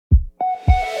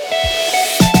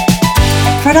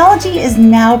Fraudology is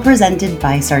now presented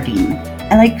by Sardine,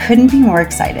 and I couldn't be more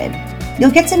excited.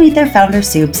 You'll get to meet their founder,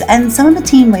 Soups, and some of the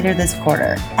team later this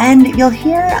quarter, and you'll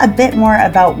hear a bit more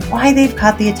about why they've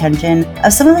caught the attention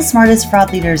of some of the smartest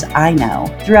fraud leaders I know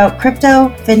throughout crypto,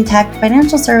 fintech,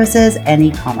 financial services, and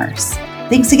e-commerce.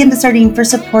 Thanks again to Sardine for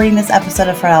supporting this episode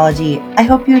of Fraudology. I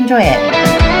hope you enjoy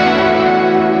it.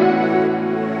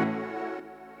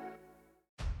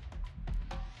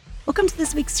 Welcome to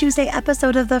this week's Tuesday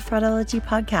episode of the Fraudology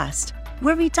podcast,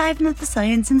 where we dive into the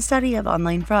science and study of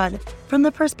online fraud from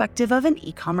the perspective of an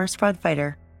e-commerce fraud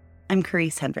fighter. I'm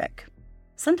Carice Hendrick.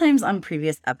 Sometimes on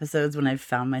previous episodes when I've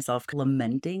found myself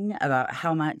lamenting about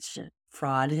how much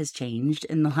fraud has changed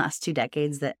in the last 2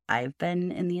 decades that I've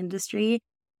been in the industry,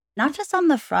 not just on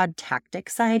the fraud tactic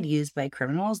side used by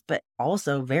criminals, but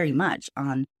also very much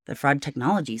on the fraud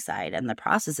technology side and the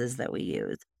processes that we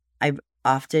use. I've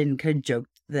often kind of joked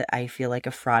that I feel like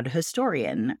a fraud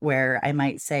historian, where I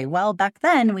might say, well, back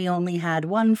then we only had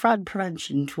one fraud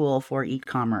prevention tool for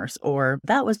e-commerce, or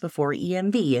that was before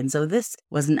EMV, and so this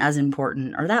wasn't as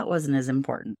important, or that wasn't as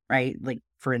important, right? Like,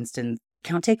 for instance,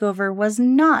 account takeover was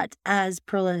not as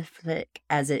prolific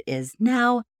as it is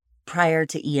now prior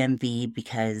to EMV,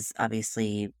 because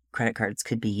obviously credit cards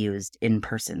could be used in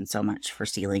person so much for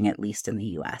stealing, at least in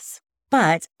the US.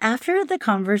 But after the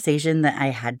conversation that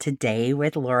I had today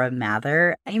with Laura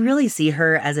Mather, I really see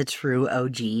her as a true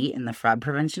OG in the fraud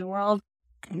prevention world.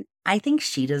 And I think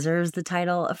she deserves the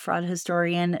title of fraud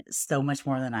historian so much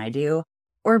more than I do.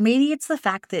 Or maybe it's the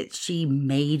fact that she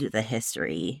made the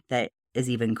history that is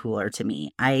even cooler to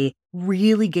me. I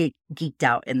really get geeked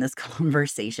out in this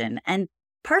conversation. And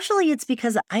partially it's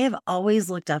because I have always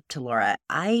looked up to Laura.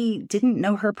 I didn't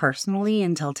know her personally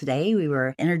until today. We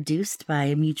were introduced by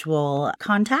a mutual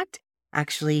contact.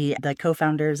 Actually, the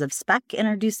co-founders of Spec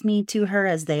introduced me to her,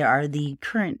 as they are the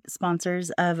current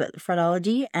sponsors of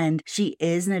Fraudology, and she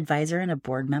is an advisor and a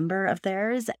board member of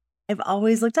theirs. I've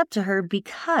always looked up to her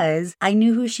because I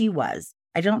knew who she was.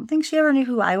 I don't think she ever knew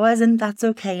who I was, and that's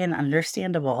okay and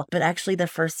understandable. But actually, the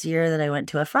first year that I went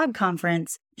to a fraud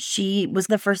conference, she was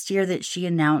the first year that she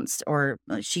announced, or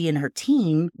she and her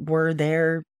team were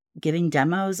there giving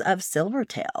demos of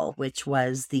Silvertail, which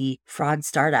was the fraud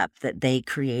startup that they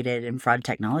created and fraud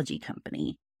technology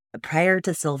company. Prior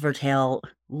to Silvertail,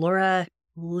 Laura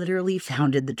literally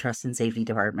founded the trust and safety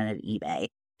department at eBay.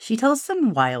 She tells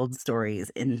some wild stories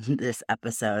in this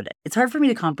episode. It's hard for me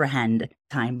to comprehend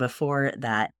time before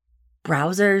that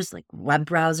browsers, like web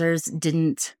browsers,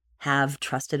 didn't have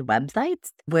trusted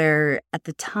websites, where at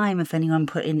the time, if anyone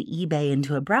put in eBay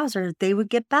into a browser, they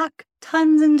would get back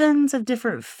tons and tons of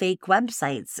different fake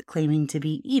websites claiming to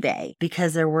be eBay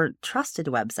because there weren't trusted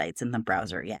websites in the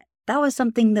browser yet. That was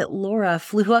something that Laura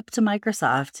flew up to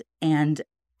Microsoft and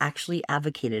actually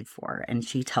advocated for, and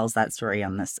she tells that story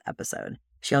on this episode.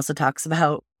 She also talks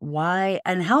about why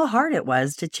and how hard it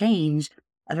was to change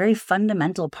a very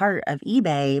fundamental part of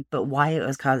eBay, but why it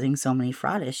was causing so many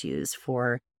fraud issues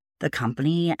for the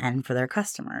company and for their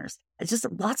customers. It's just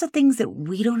lots of things that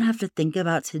we don't have to think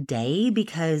about today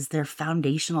because they're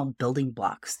foundational building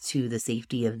blocks to the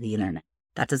safety of the internet.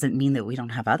 That doesn't mean that we don't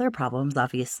have other problems,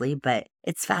 obviously, but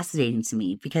it's fascinating to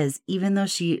me because even though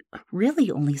she really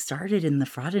only started in the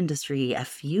fraud industry a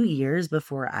few years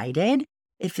before I did,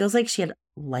 it feels like she had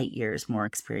light years more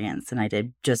experience than I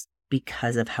did, just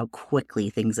because of how quickly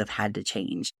things have had to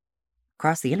change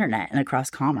across the internet and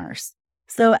across commerce.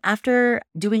 So after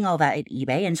doing all that at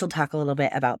eBay, and she'll talk a little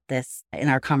bit about this in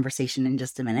our conversation in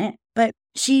just a minute, but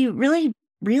she really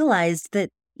realized that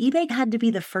eBay had to be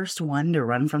the first one to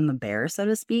run from the bear, so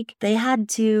to speak. They had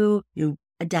to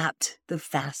adapt the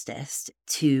fastest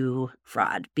to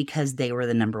fraud because they were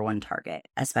the number one target,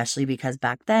 especially because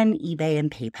back then eBay and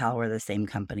PayPal were the same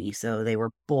company. So they were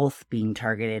both being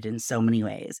targeted in so many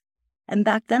ways. And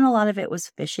back then, a lot of it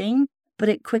was phishing, but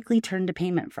it quickly turned to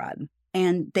payment fraud.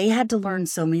 And they had to learn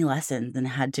so many lessons and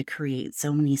had to create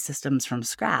so many systems from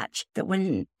scratch that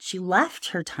when she left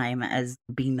her time as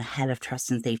being the head of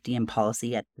trust and safety and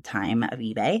policy at the time of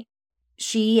eBay,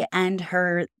 she and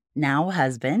her now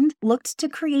husband looked to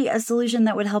create a solution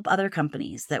that would help other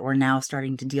companies that were now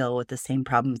starting to deal with the same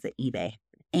problems that eBay.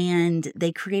 And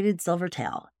they created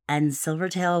Silvertail. And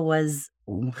Silvertail was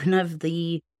one of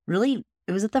the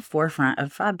it was at the forefront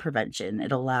of fraud prevention.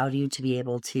 It allowed you to be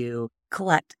able to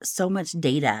collect so much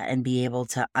data and be able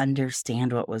to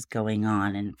understand what was going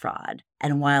on in fraud.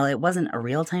 And while it wasn't a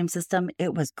real-time system,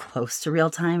 it was close to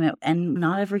real-time. And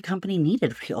not every company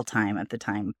needed real-time at the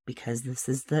time because this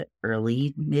is the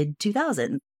early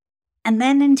mid-2000s. And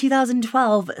then in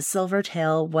 2012,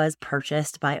 Silvertail was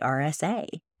purchased by RSA.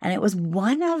 And it was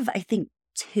one of, I think,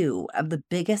 two of the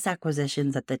biggest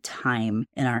acquisitions at the time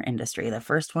in our industry. The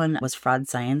first one was Fraud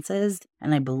Sciences,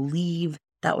 and I believe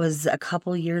that was a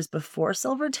couple years before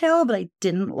Silvertail, but I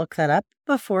didn't look that up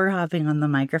before hopping on the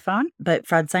microphone. But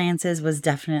Fraud Sciences was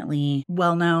definitely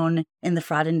well known in the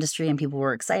fraud industry and people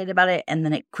were excited about it. And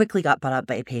then it quickly got bought up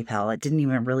by PayPal. It didn't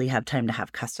even really have time to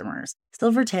have customers.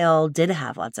 Silvertail did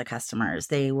have lots of customers.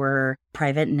 They were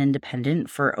private and independent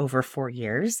for over 4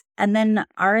 years. And then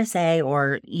RSA,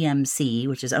 or EMC,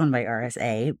 which is owned by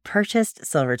RSA, purchased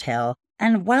Silvertail.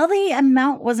 And while the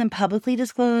amount wasn't publicly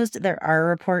disclosed, there are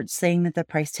reports saying that the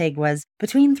price tag was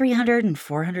between $300 and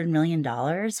 $400 million,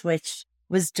 which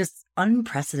was just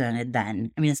unprecedented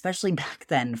then. I mean, especially back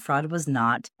then, fraud was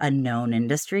not a known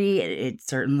industry. It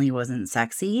certainly wasn't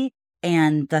sexy.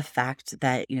 And the fact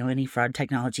that, any fraud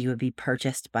technology would be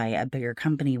purchased by a bigger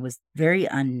company was very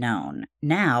unknown.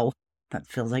 Now, that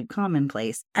feels like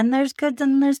commonplace. And there's goods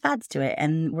and there's bads to it.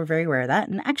 And we're very aware of that.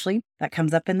 And actually, that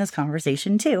comes up in this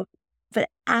conversation too. But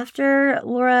after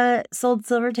Laura sold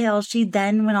Silvertail, she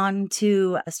then went on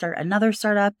to start another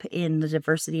startup in the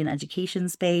diversity and education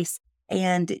space.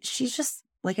 And she's just,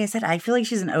 like I said, I feel like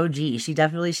she's an OG.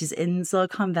 She's in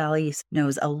Silicon Valley,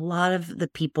 knows a lot of the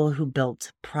people who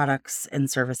built products and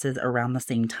services around the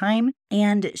same time.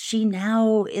 And she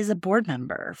now is a board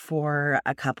member for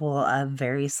a couple of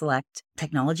very select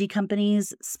technology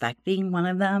companies, Spec being one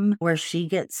of them, where she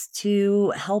gets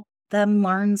to help them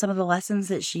learn some of the lessons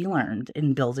that she learned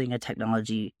in building a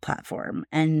technology platform.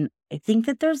 And I think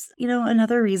that there's,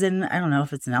 another reason, I don't know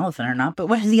if it's an elephant or not, but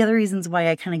one of the other reasons why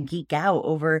I kind of geek out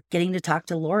over getting to talk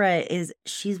to Laura is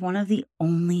she's one of the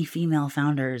only female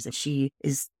founders. She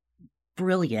is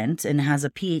brilliant and has a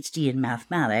PhD in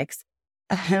mathematics.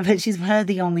 But she's one of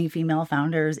the only female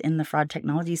founders in the fraud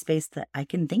technology space that I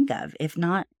can think of, if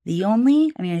not the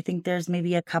only. I mean, I think there's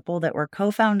maybe a couple that were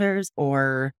co-founders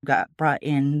or got brought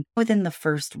in within the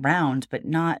first round, but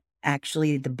not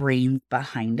actually the brains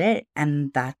behind it.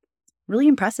 And that's really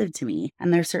impressive to me.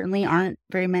 And there certainly aren't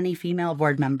very many female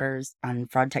board members on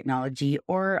fraud technology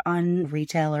or on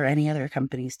retail or any other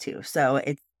companies too. So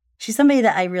she's somebody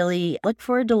that I really look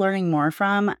forward to learning more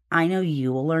from. I know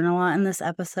you will learn a lot in this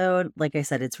episode. Like I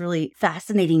said, it's really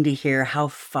fascinating to hear how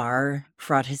far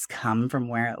fraud has come from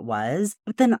where it was,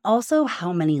 but then also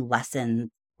how many lessons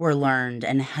were learned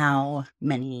and how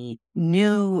many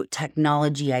new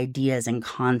technology ideas and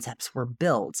concepts were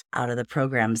built out of the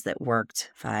programs that worked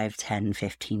 5, 10,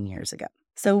 15 years ago.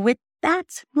 So with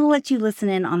that, we'll let you listen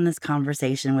in on this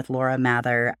conversation with Laura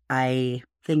Mather. I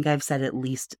think I've said at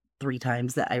least 3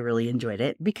 times that I really enjoyed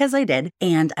it, because I did,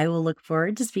 and I will look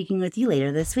forward to speaking with you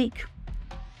later this week.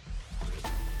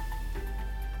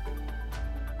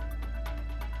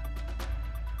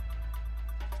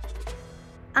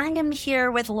 I am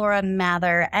here with Laura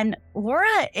Mather, and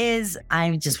Laura is,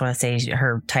 I just want to say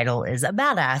her title is a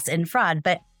badass in fraud,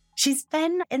 but she's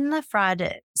been in the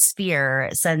fraud sphere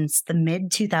since the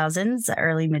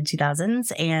early mid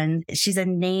 2000s. And she's a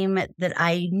name that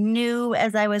I knew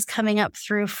as I was coming up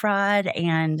through fraud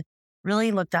and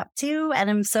really looked up to. And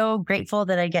I'm so grateful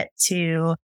that I get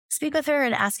to speak with her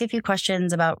and ask a few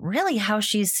questions about really how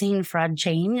she's seen fraud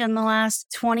change in the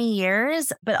last 20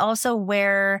 years, but also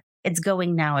where it's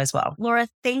going now as well. Laura,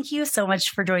 thank you so much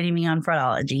for joining me on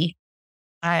Fraudology.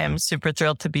 I am super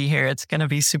thrilled to be here. It's going to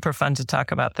be super fun to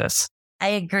talk about this. I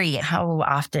agree. How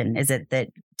often is it that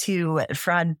two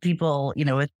fraud people,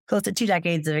 with close to 2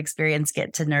 decades of experience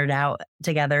get to nerd out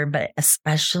together, but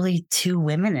especially 2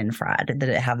 women in fraud that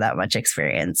have that much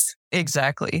experience?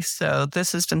 Exactly. So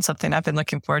this has been something I've been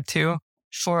looking forward to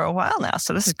for a while now.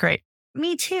 So this is great.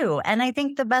 Me too. And I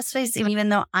think the best place, even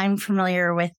though I'm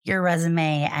familiar with your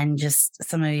resume and just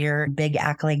some of your big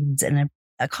accolades and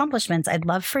accomplishments, I'd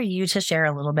love for you to share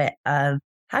a little bit of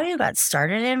how you got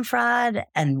started in fraud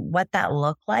and what that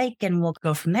looked like, and we'll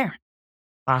go from there.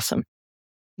 Awesome.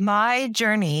 My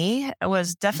journey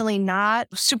was definitely not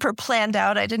super planned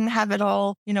out. I didn't have it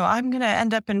all, I'm going to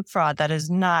end up in fraud. That is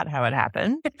not how it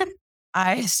happened.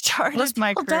 I started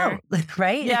my career.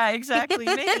 Right? Yeah, exactly.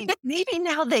 Maybe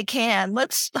now they can.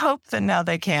 Let's hope that now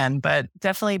they can. But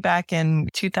definitely back in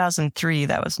 2003,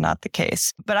 that was not the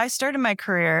case. But I started my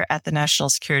career at the National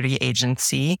Security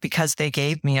Agency because they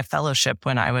gave me a fellowship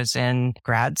when I was in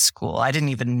grad school. I didn't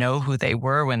even know who they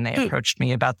were when they approached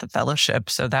me about the fellowship.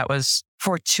 So that was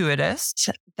fortuitous.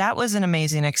 That was an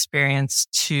amazing experience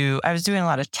I was doing a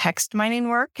lot of text mining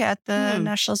work at the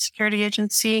National Security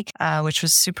Agency, which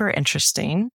was super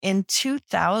interesting. In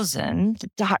 2000, the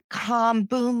dot-com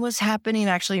boom was happening,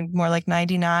 actually more like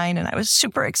 99, and I was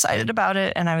super excited about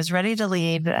it, and I was ready to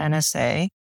leave the NSA.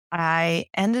 I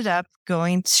ended up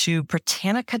going to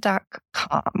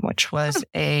Britannica.com, which was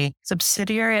a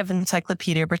subsidiary of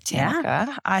Encyclopedia Britannica.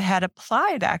 Yeah. I had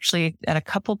applied actually at a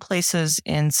couple places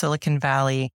in Silicon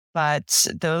Valley, but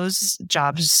those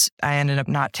jobs, I ended up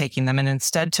not taking them and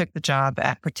instead took the job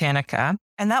at Britannica.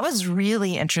 And that was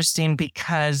really interesting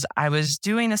because I was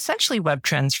doing essentially web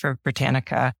trends for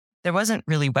Britannica. There wasn't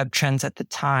really web trends at the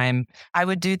time. I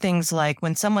would do things like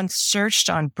when someone searched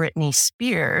on Britney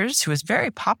Spears, who was very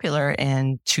popular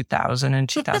in 2000 and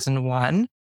 2001,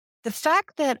 the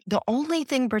fact that the only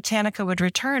thing Britannica would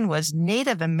return was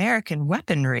Native American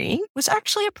weaponry was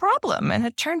actually a problem. And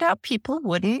it turned out people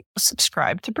wouldn't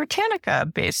subscribe to Britannica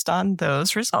based on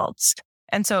those results.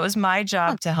 And so it was my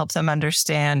job to help them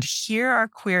understand, here are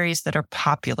queries that are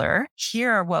popular. Here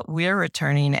are what we're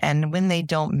returning. And when they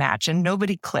don't match and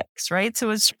nobody clicks, right? So it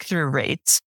was through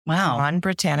rates. Wow. On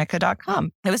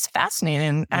Britannica.com. It was fascinating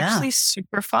and actually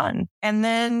super fun. And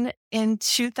then in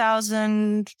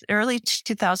early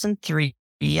 2003,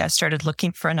 I started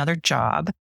looking for another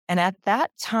job. And at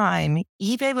that time,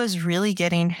 eBay was really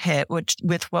getting hit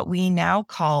with what we now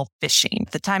call phishing.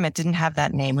 At the time, it didn't have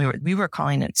that name. We were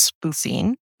calling it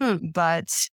spoofing. But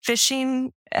phishing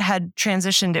had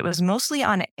transitioned. It was mostly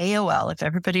on AOL. If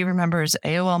everybody remembers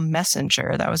AOL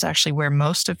Messenger, that was actually where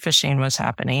most of phishing was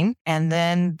happening. And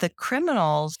then the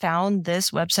criminals found this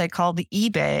website called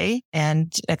eBay.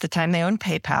 And at the time they owned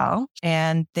PayPal,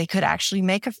 and they could actually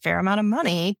make a fair amount of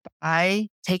money by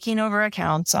taking over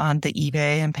accounts on the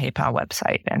eBay and PayPal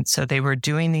website. And so they were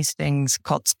doing these things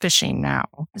called phishing now.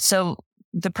 So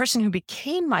the person who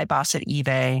became my boss at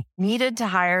eBay needed to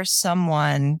hire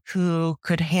someone who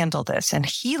could handle this. And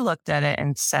he looked at it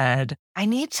and said, I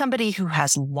need somebody who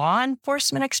has law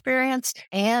enforcement experience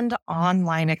and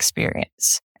online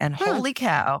experience. And holy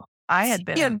cow, I had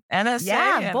been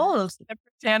NSA both at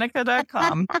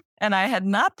Britannica.com and I had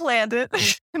not planned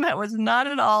it. And that was not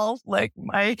at all like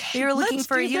they were looking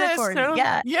for a unicorn. So,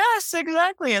 yes,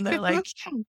 exactly. And they're like,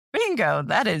 bingo,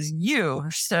 that is you.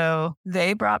 So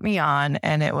they brought me on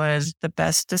and it was the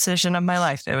best decision of my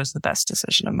life. It was the best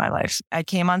decision of my life. I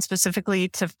came on specifically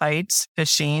to fight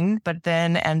phishing, but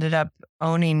then ended up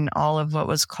owning all of what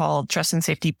was called trust and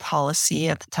safety policy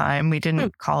at the time. We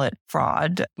didn't call it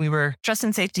fraud. We were trust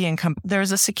and safety and there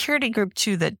was a security group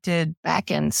too that did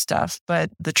back end stuff, but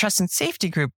the trust and safety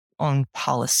group owned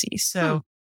policy. So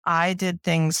I did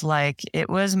things like it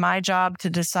was my job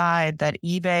to decide that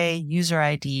eBay user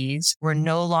IDs were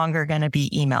no longer going to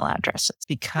be email addresses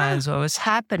because what was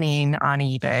happening on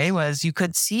eBay was you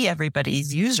could see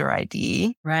everybody's user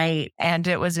ID. Right. And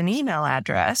it was an email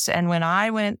address. And when I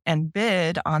went and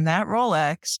bid on that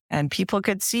Rolex and people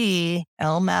could see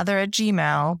Mather at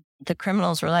Gmail, the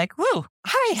criminals were like, whoa,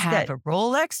 I have a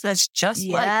Rolex that's just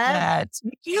like that.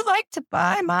 Would you like to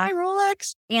buy my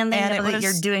Rolex? And they know that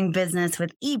you're doing business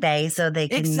with eBay, so they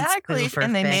can spoof or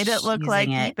and they made it look like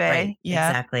eBay. Right. Yeah.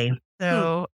 Exactly.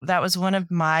 So that was one of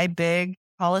my big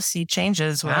policy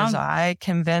changes was I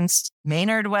convinced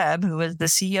Maynard Webb, who was the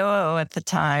COO at the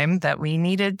time, that we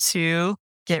needed to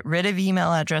get rid of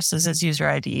email addresses as user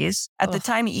IDs. At the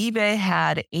time, eBay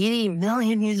had 80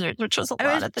 million users, which was a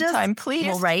lot at the time. Please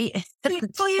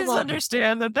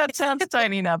understand that sounds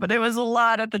tiny now, but it was a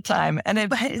lot at the time. And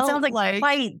it sounds like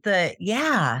quite the,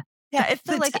 Yeah, it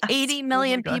felt like 80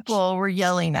 million people were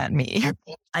yelling at me. I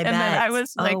bet. And then I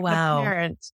was like the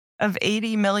parent of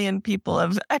 80 million people.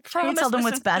 I promise tell them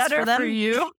what's best for them. For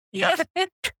you. Yeah,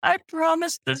 I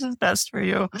promise this is best for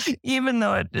you, even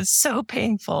though it is so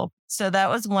painful. So that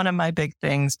was one of my big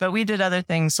things. But we did other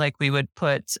things like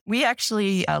we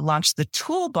actually launched the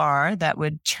toolbar that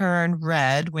would turn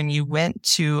red when you went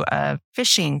to a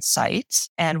phishing site.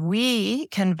 And we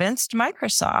convinced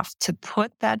Microsoft to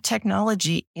put that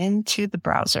technology into the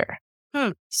browser.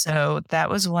 So that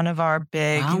was one of our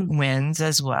big wins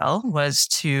as well,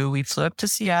 we flew up to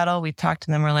Seattle. We talked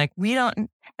to them. We're like,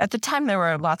 at the time, there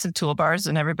were lots of toolbars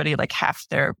and everybody, like half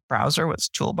their browser was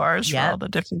toolbars for all the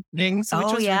different things, which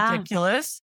was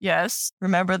ridiculous. Yes.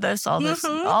 Remember this? All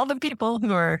the people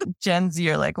who are Gen Z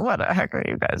are like, what the heck are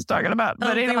you guys talking about?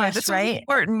 But anyway, this is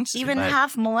important. Even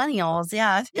half millennials.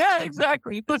 Yeah. Yeah,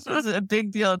 exactly. This was a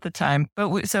big deal at the time.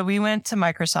 But so we went to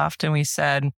Microsoft and we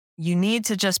said, you need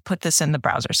to just put this in the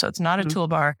browser. So it's not a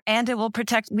toolbar and it will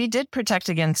we did protect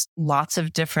against lots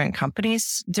of different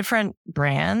companies, different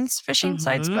brands, phishing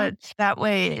sites, but that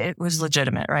way it was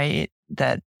legitimate, right?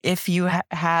 That if you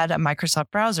had a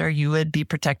Microsoft browser, you would be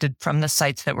protected from the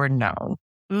sites that were known.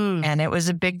 And it was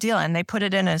a big deal. And they put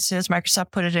it in as soon as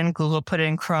Microsoft put it in, Google put it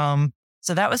in Chrome.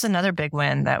 So that was another big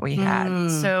win that we had.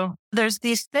 So there's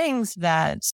these things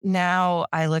that now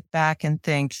I look back and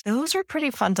think those are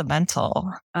pretty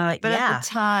fundamental. But at the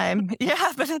time,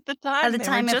 it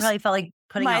probably felt like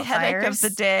putting my out headache fires of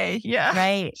the day. Yeah.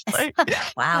 Right. Like,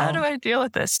 Wow. How do I deal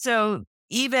with this? So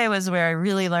eBay was where I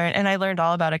really learned, and I learned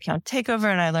all about account takeover,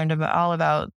 and I learned all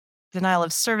about denial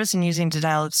of service and using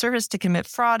denial of service to commit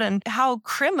fraud, and how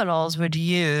criminals would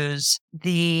use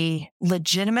the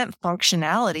legitimate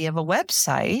functionality of a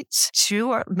website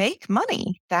to make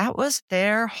money. That was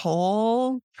their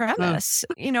whole premise,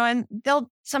 and they'll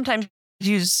sometimes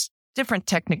use different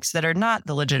techniques that are not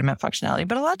the legitimate functionality,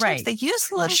 but a lot of times they use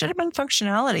the legitimate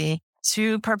functionality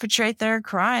to perpetrate their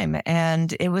crime.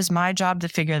 And it was my job to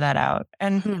figure that out.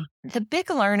 And the big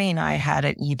learning I had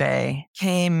at eBay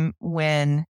came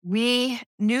when we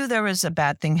knew there was a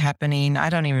bad thing happening. I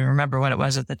don't even remember what it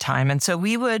was at the time. And so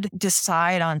we would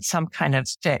decide on some kind of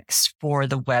fix for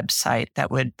the website that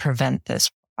would prevent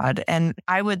this fraud. And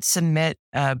I would submit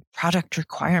a product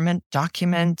requirement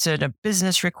document and a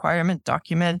business requirement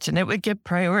document, and it would get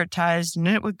prioritized and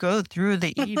it would go through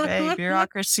the eBay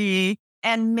bureaucracy.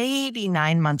 And maybe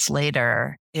 9 months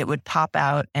later, it would pop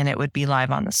out and it would be live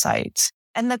on the site.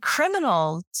 And the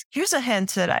criminals, here's a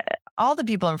hint that all the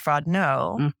people in fraud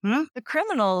know, the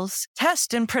criminals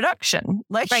test in production.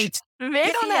 Like they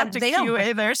don't have to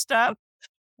QA their stuff.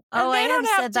 Oh, I have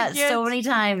said that so many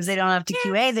times. They don't have to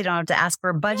QA. They don't have to ask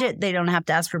for a budget. They don't have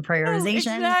to ask for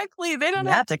prioritization. Exactly. They don't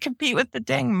have to compete with the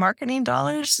dang marketing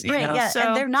dollars. So,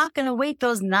 and they're not going to wait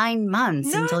those 9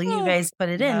 months until you guys put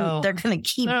it in. They're going to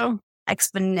keep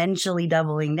exponentially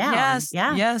doubling down.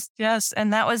 Yes.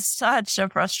 And that was such a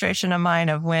frustration of mine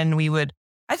of when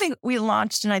I think we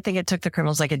launched, and I think it took the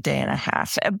criminals like a day and a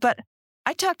half. But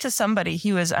I talked to somebody,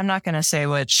 I'm not going to say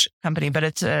which company, but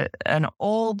it's an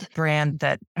old brand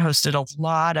that hosted a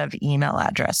lot of email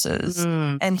addresses.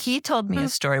 And he told me a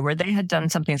story where they had done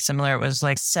something similar. It was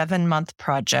like 7-month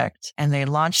project, and they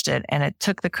launched it, and it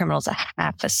took the criminals a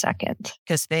half a second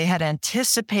because they had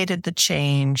anticipated the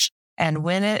change. And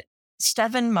when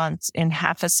 7 months in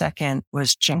half a second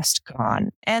was just gone.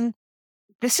 And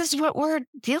this is what we're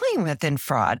dealing with in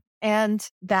fraud. And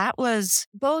that was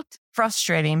both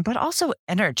frustrating, but also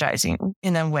energizing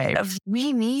in a way of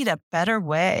we need a better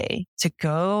way to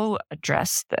go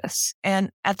address this. And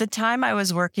at the time I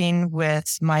was working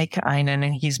with Mike Einen,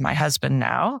 and he's my husband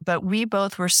now, but we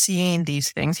both were seeing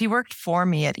these things. He worked for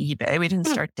me at eBay. We didn't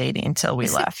start dating until we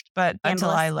left, but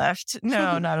until I left.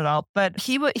 No, not at all. But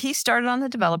he started on the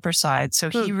developer side. So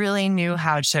he really knew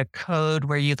how to code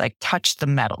where you like touch the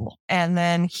metal. And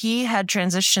then he had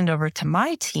transitioned over to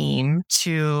my team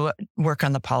to work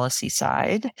on the policy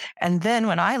side. And then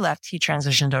when I left, he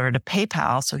transitioned over to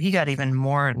PayPal. So he got even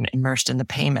more immersed in the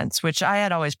payments, which I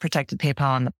had always protected PayPal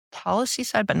on the policy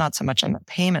side, but not so much on the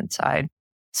payment side.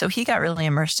 So he got really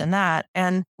immersed in that.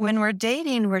 And when we're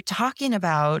dating, we're talking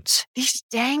about these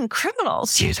dang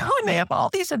criminals, and they have all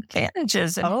these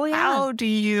advantages. And how do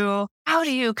you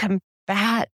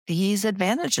combat these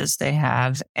advantages they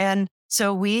have? And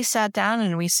so we sat down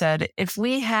and we said, if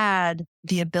we had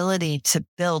the ability to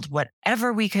build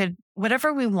whatever we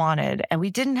wanted, and we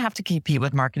didn't have to compete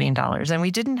with marketing dollars, and we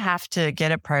didn't have to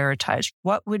get it prioritized,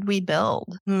 what would we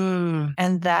build?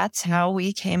 And that's how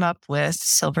we came up with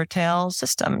Silvertail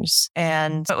Systems.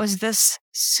 And it was this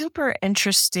super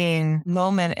interesting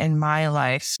moment in my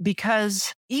life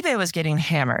because eBay was getting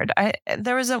hammered.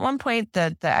 There was at one point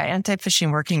that the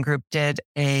anti-phishing working group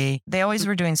they always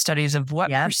were doing studies of what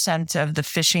percent of the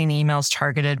phishing emails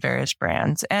targeted various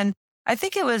brands. And I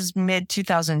think it was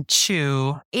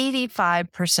mid-2002,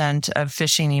 85% of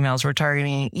phishing emails were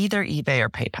targeting either eBay or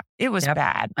PayPal. It was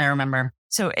bad. I remember.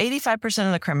 So 85%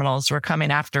 of the criminals were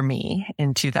coming after me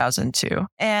in 2002.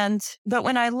 But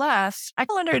when I left, I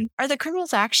wondered, are the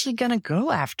criminals actually going to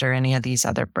go after any of these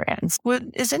other brands?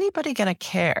 Is anybody going to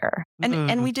care?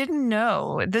 And we didn't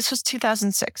know. This was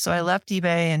 2006. So I left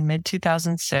eBay in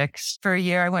mid-2006. For a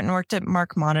year, I went and worked at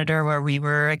Mark Monitor, where we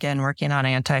were, again, working on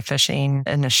anti-phishing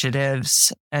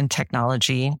initiatives and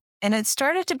technology. And it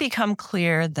started to become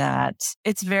clear that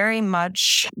it's very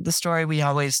much the story we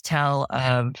always tell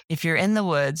of if you're in the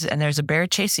woods and there's a bear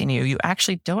chasing you, you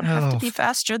actually don't have to be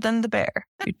faster than the bear.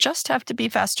 You just have to be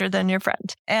faster than your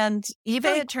friend. And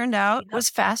eBay, it turned out, was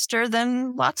faster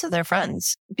than lots of their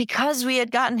friends because we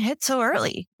had gotten hit so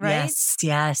early, right?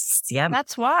 Yes. Yep.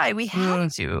 That's why we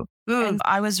had to. And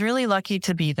I was really lucky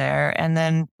to be there, and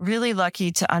then really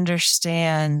lucky to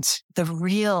understand the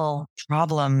real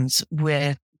problems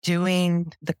with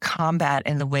doing the combat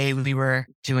in the way we were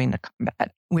doing the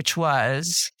combat, which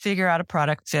was figure out a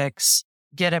product fix,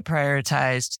 get it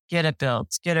prioritized, get it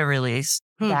built, get it released.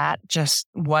 That just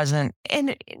wasn't,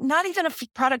 and not even a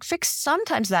product fix.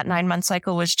 Sometimes that 9-month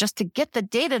cycle was just to get the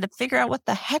data to figure out what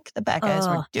the heck the bad guys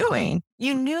were doing.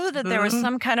 You knew that there was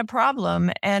some kind of problem.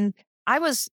 And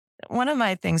one of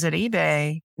my things at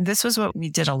eBay, this was what we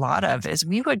did a lot of, is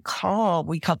we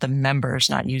called them members,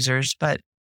 not users, but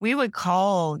we would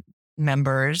call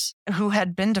members who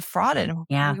had been defrauded.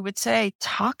 Yeah. We would say,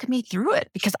 talk me through it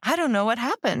because I don't know what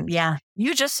happened. Yeah.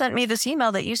 You just sent me this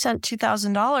email that you sent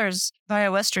 $2,000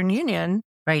 via Western Union.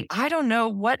 Right. I don't know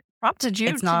what prompted you.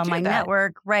 It's not on my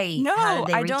network. Right. No, How did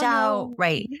they I reach don't out? know.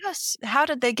 Right. Yes. How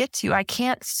did they get to you? I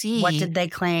can't see. What did they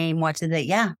claim?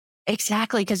 Yeah.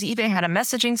 Exactly, because eBay had a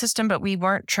messaging system, but we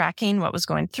weren't tracking what was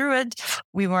going through it.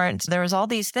 There was all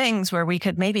these things where we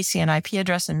could maybe see an IP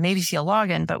address and maybe see a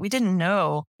login, but we didn't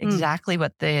know exactly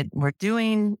what they were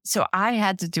doing. So I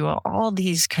had to do all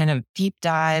these kind of deep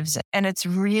dives, and it's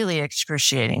really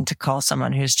excruciating to call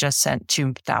someone who's just sent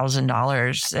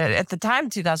 $2,000. At the time,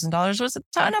 $2,000 was a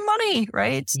ton of money,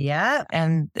 right? Yeah.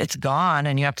 And it's gone,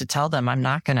 and you have to tell them, I'm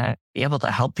not going to be able to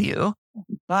help you.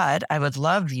 But I would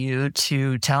love you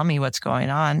to tell me what's going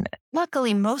on.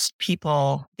 Luckily, most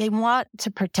people, they want to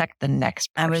protect the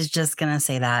next person. I was just going to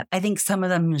say that. I think some of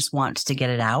them just want to get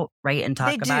it out, right? And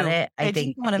talk about it. I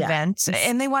think want to vent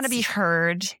and they want to be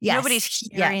heard. Yes. Nobody's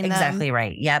hearing them. Exactly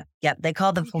right. Yep. They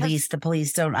call the police. The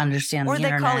police don't understand the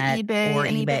internet. Or they call eBay. Or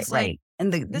and eBay, right.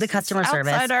 And the customer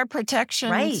service. Outside our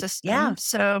protection system. Yeah.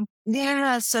 So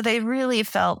they really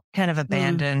felt kind of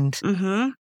abandoned.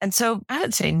 Mm-hmm. And so I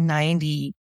would say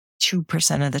 92%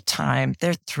 of the time,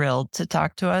 they're thrilled to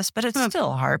talk to us, but it's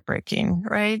still heartbreaking,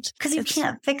 right? Because you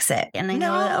can't fix it. And I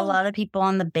know that a lot of people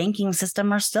on the banking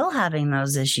system are still having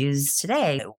those issues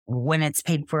today. When it's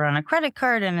paid for on a credit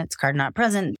card and it's card not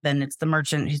present, then it's the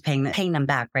merchant who's paying them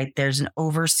back, right? There's an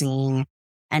overseeing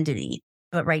entity.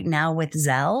 But right now with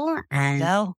Zelle and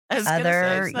other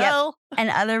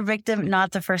victim,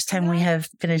 not the first time we have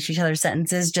finished each other's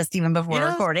sentences, just even before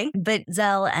recording, but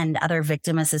Zelle and other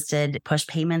victim assisted push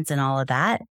payments and all of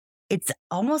that, it's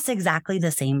almost exactly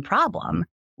the same problem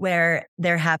where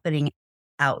they're happening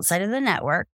outside of the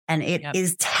network. And it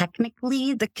is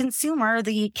technically the consumer,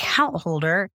 the account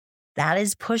holder that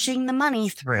is pushing the money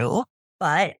through,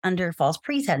 but under false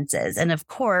pretenses. And of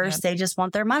course, they just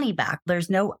want their money back. There's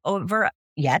no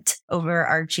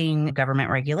overarching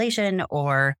government regulation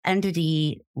or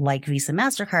entity like Visa,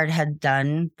 MasterCard had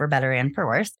done, for better and for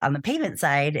worse, on the payment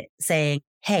side saying,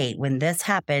 hey, when this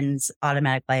happens,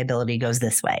 automatic liability goes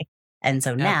this way. And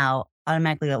so now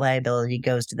automatic liability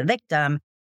goes to the victim.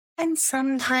 And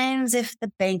sometimes if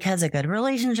the bank has a good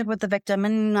relationship with the victim,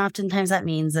 and oftentimes that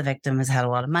means the victim has had a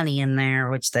lot of money in there,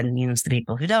 which then means the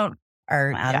people who don't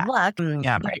are out of luck.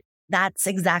 Yeah, right. That's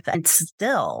exactly, and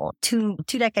still two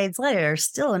decades later,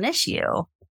 still an issue.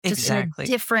 Just in a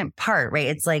different part, right?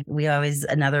 It's like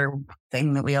another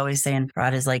thing that we always say in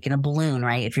fraud is like in a balloon,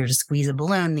 right? If you're to squeeze a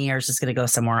balloon, the air is just going to go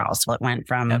somewhere else. Well, it went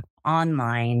from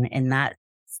online in that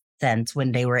sense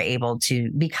when they were able to,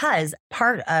 because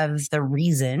part of the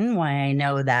reason why I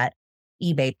know that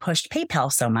eBay pushed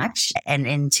PayPal so much and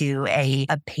into a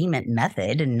payment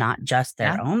method and not just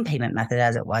their own payment method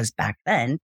as it was back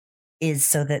then is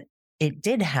so that it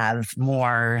did have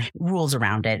more rules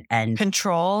around it and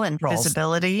control and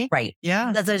visibility. Right.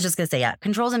 Yeah. That's what I was just going to say. Yeah.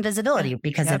 Controls and visibility,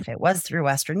 because if it was through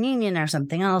Western Union or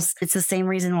something else, it's the same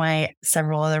reason why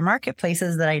several other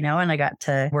marketplaces that I know, and I got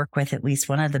to work with at least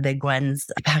one of the big ones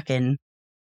back in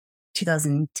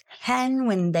 2010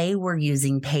 when they were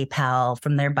using PayPal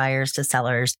from their buyers to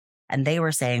sellers. And they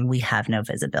were saying, we have no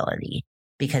visibility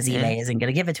because eBay isn't going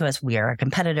to give it to us. We are a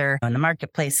competitor in the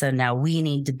marketplace. So now we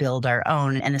need to build our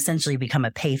own and essentially become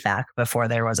a PayFac before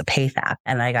there was a PayFac.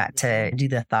 And I got to do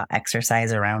the thought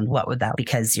exercise around what would that,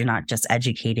 because you're not just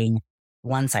educating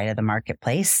one side of the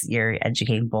marketplace, you're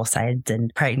educating both sides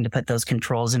and trying to put those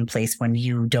controls in place when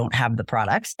you don't have the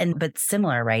products. But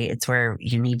similar, right? It's where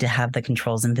you need to have the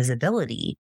controls and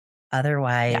visibility.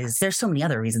 Otherwise, there's so many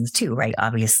other reasons too, right?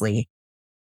 Obviously,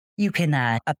 you can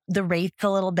up the rates a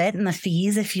little bit and the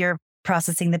fees if you're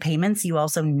processing the payments. You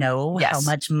also know how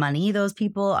much money those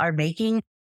people are making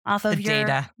off of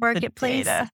your marketplace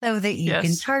so that you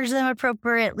can charge them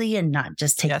appropriately and not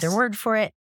just take their word for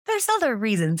it. There's other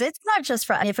reasons. It's not just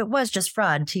fraud. If it was just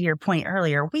fraud, to your point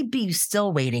earlier, we'd be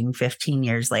still waiting 15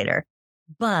 years later.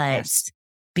 But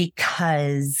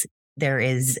because there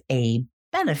is a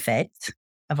benefit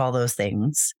of all those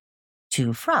things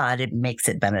to fraud, it makes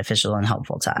it beneficial and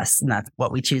helpful to us. And that's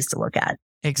what we choose to look at.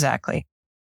 Exactly.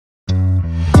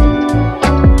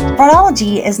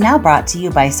 Fraudology is now brought to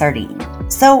you by Sardine.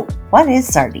 So what is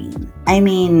Sardine? I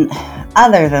mean,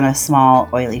 other than a small,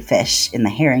 oily fish in the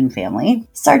herring family.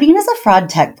 Sardine is a fraud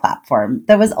tech platform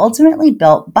that was ultimately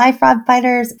built by fraud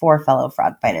fighters for fellow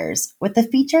fraud fighters, with the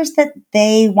features that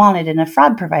they wanted in a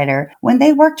fraud provider when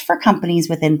they worked for companies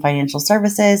within financial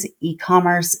services,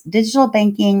 e-commerce, digital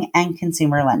banking, and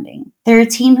consumer lending. They're a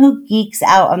team who geeks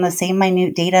out on the same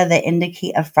minute data that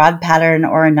indicate a fraud pattern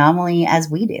or anomaly as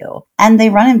we do, and they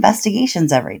run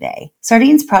investigations every day.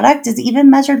 Sardine's product is even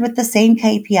measured with the same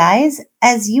KPIs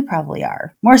as you probably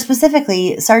are. More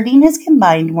specifically, Sardine has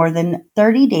combined more than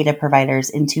 30 data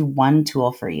providers into one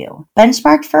tool for you,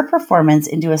 benchmarked for performance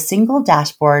into a single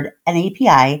dashboard and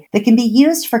API that can be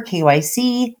used for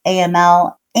KYC,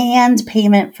 AML, and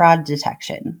payment fraud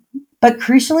detection. But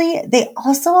crucially, they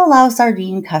also allow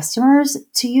Sardine customers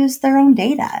to use their own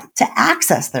data, to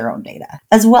access their own data,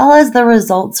 as well as the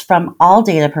results from all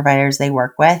data providers they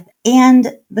work with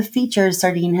and the features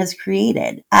Sardine has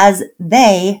created as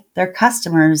their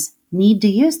customers, need to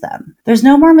use them. There's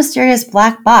no more mysterious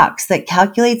black box that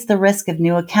calculates the risk of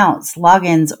new accounts,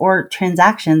 logins, or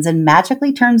transactions and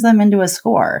magically turns them into a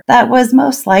score that was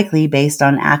most likely based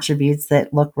on attributes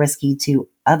that look risky to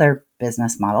other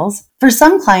business models. For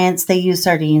some clients, they use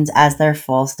Sardines as their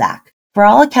full stack for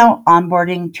all account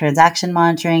onboarding, transaction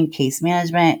monitoring, case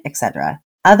management, etc.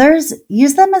 Others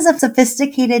use them as a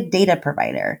sophisticated data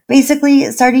provider.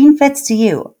 Basically, Sardine fits to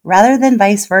you rather than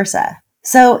vice versa.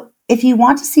 So if you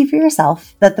want to see for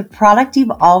yourself that the product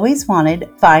you've always wanted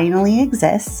finally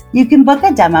exists, you can book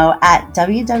a demo at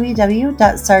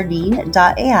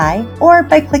www.sardine.ai or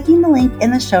by clicking the link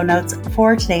in the show notes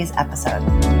for today's episode.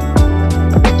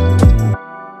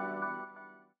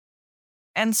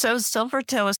 And so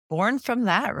Silvertail was born from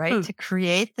that, right? To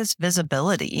create this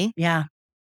visibility. Yeah.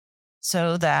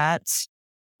 So that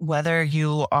whether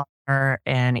you are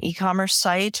an e-commerce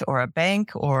site or a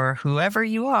bank or whoever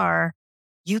you are,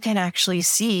 you can actually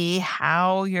see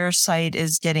how your site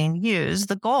is getting used.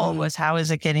 The goal was, how is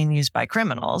it getting used by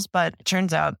criminals? But it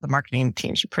turns out the marketing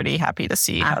teams are pretty happy to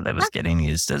see how that was getting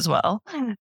used as well.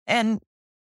 And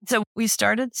so we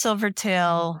started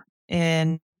Silvertail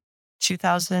in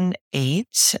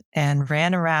 2008 and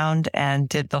ran around and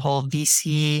did the whole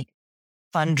VC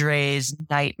fundraise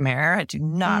nightmare. I do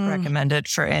not recommend it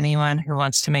for anyone who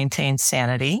wants to maintain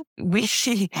sanity. We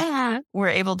were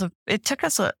able to, it took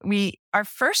us, our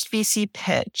first VC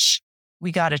pitch,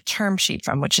 we got a term sheet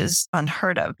from, which is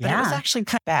unheard of, but it was actually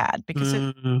kind of bad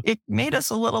because it made us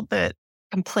a little bit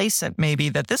complacent maybe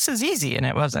that this is easy, and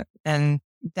it wasn't. And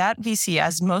that VC,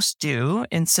 as most do,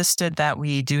 insisted that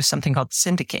we do something called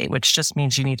syndicate, which just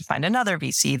means you need to find another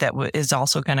VC that is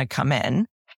also going to come in,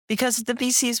 because the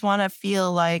VCs want to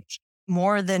feel like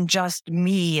more than just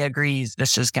me agrees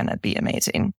this is going to be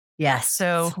amazing. Yes.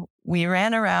 So we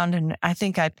ran around and I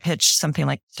think I pitched something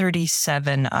like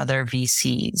 37 other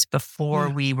VCs before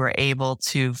we were able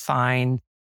to find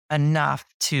enough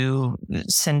to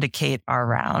syndicate our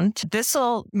round. This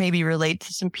will maybe relate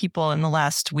to some people in the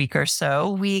last week or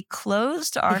so. We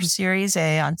closed our Series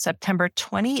A on September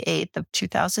 28th of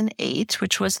 2008,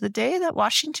 which was the day that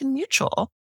Washington Mutual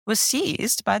was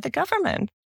seized by the government.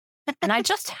 And I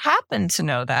just happened to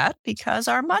know that because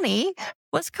our money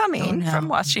was coming from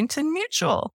Washington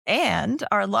Mutual, and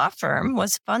our law firm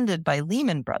was funded by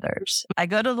Lehman Brothers. I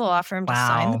go to the law firm to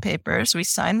sign the papers. We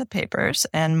sign the papers,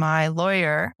 and my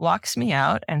lawyer walks me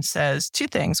out and says two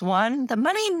things. One, the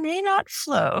money may not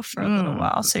flow for a little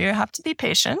while, so you have to be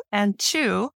patient. And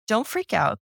two, don't freak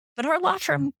out. But our law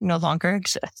firm no longer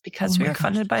exists because we were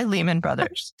funded by Lehman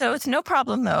Brothers. So it's no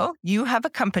problem, though. You have a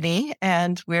company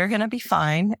and we're going to be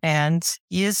fine. And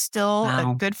he is still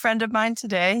a good friend of mine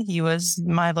today. He was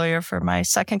my lawyer for my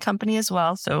second company as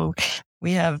well. So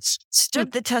we have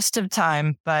stood the test of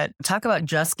time. But talk about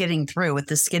just getting through with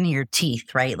the skin of your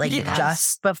teeth, right? Like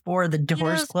just before the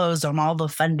doors closed on all the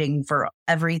funding for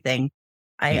everything.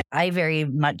 I very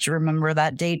much remember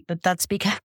that date, but that's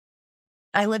because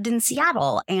I lived in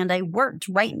Seattle and I worked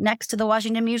right next to the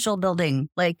Washington Mutual building,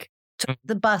 like took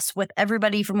the bus with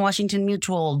everybody from Washington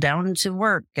Mutual down to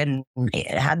work, and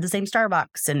it had the same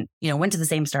Starbucks and, went to the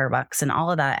same Starbucks and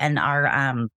all of that. And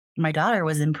my daughter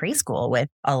was in preschool with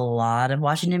a lot of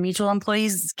Washington Mutual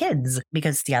employees' kids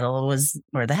because Seattle was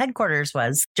where the headquarters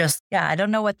was. I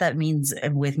don't know what that means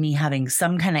with me having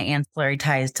some kind of ancillary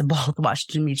ties to both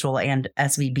Washington Mutual and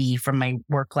SVB from my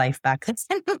work life back then.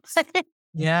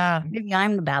 Yeah. Maybe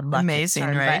I'm the bad luck. Amazing,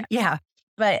 right?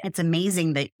 But it's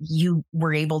amazing that you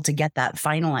were able to get that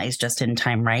finalized just in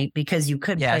time, right? Because you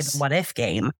could play the what if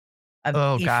game.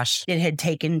 Gosh. It had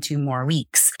taken 2 more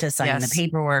weeks to sign the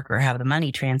paperwork or have the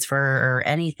money transfer or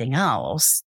anything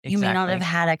else. Exactly. You may not have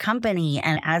had a company.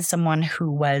 And as someone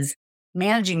who was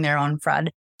managing their own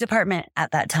fraud, department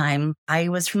at that time, I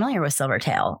was familiar with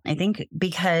Silvertail. I think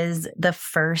because the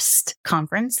first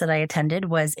conference that I attended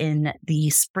was in the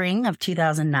spring of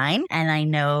 2009. And I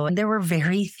know there were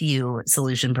very few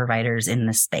solution providers in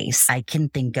the space. I can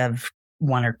think of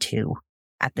one or two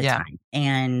at the time.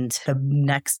 And the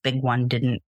next big one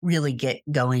didn't really get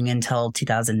going until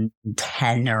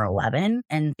 2010 or 11.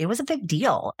 And it was a big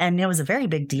deal. And it was a very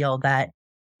big deal that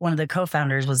one of the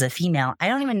co-founders was a female. I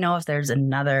don't even know if there's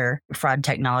another fraud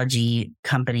technology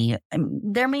company.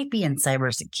 There may be in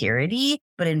cybersecurity,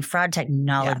 but in fraud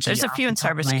technology, there's a few in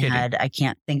cybersecurity. I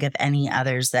can't think of any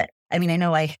others that, I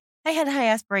know I had high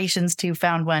aspirations to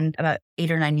found one about 8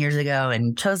 or 9 years ago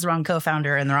and chose the wrong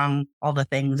co-founder and the wrong, all the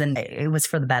things. And it was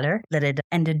for the better that it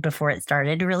ended before it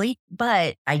started, really.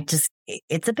 But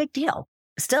it's a big deal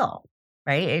still,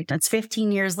 right? It's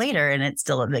 15 years later and it's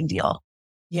still a big deal.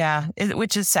 Yeah,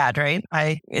 which is sad, right?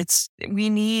 We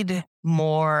need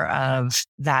more of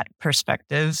that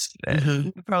perspective.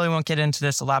 We probably won't get into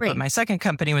this a lot, but my second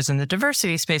company was in the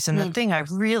diversity space. And the thing I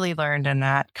really learned in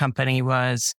that company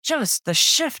was just the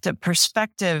shift of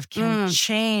perspective can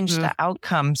change the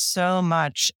outcome so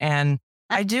much. And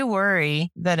I do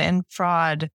worry that in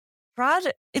fraud,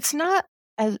 it's not,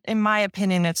 in my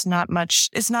opinion, it's not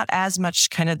as much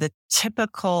kind of the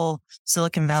typical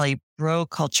Silicon Valley bro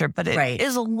culture, but it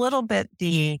is a little bit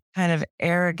the kind of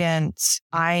arrogant,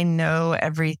 I know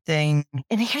everything.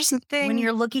 And here's the thing. When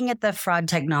you're looking at the fraud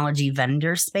technology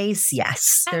vendor space,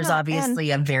 yes, there's obviously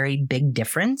a very big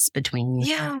difference between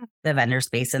the vendor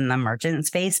space and the merchant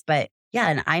space. But yeah,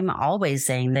 and I'm always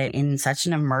saying that in such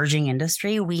an emerging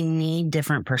industry, we need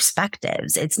different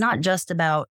perspectives. It's not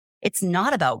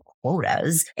about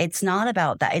quotas. It's not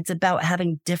about that. It's about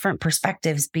having different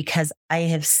perspectives because I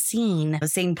have seen the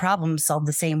same problem solved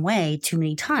the same way too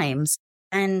many times.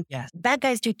 And bad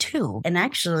guys do too. And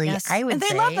actually, I would say. And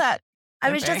they love that.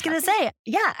 I was just going to say,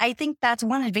 I think that's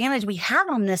one advantage we have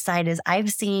on this side is I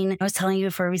was telling you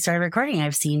before we started recording,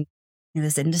 I've seen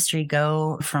this industry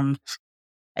go from,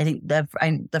 I think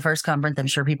the first conference, I'm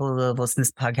sure people who have listened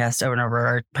to this podcast over and over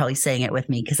are probably saying it with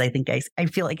me because I think I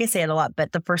feel like I say it a lot.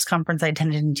 But the first conference I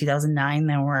attended in 2009,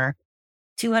 there were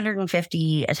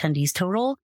 250 attendees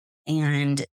total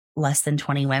and less than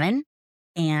 20 women.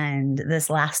 And this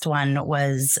last one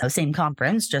was the same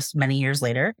conference, just many years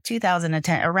later, right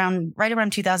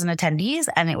around 2,000 attendees.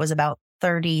 And it was about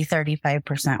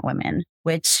 35% women,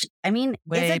 which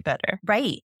way better.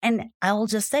 Right. And I'll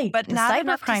just say, but the not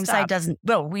cybercrime side doesn't,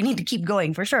 we need to keep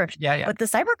going for sure. Yeah. But the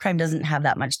cybercrime doesn't have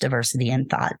that much diversity in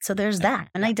thought. So there's that.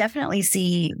 And I definitely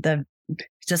see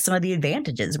just some of the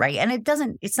advantages, right? And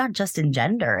it's not just in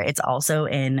gender. It's also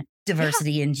in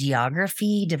diversity in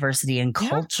geography, diversity in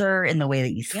culture, in the way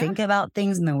that you think about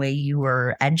things, in the way you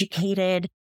were educated,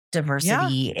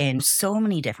 diversity in so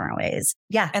many different ways.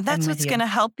 Yeah. And that's what's going to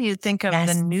help you think of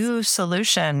the new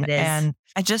solution. And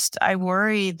I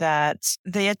worry that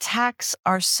the attacks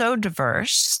are so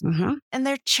diverse and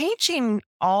they're changing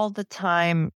all the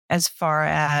time as far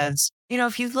as,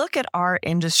 if you look at our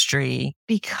industry,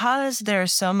 because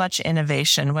there's so much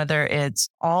innovation, whether it's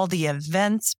all the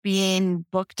events being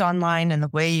booked online and the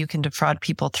way you can defraud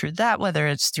people through that, whether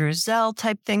it's through Zelle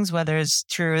type things, whether it's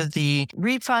through the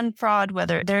refund fraud,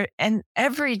 and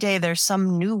every day there's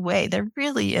some new way. There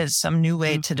really is some new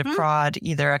way to defraud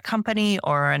either a company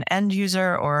or an end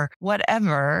user or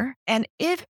whatever. And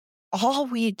if all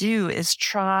we do is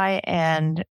try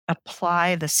and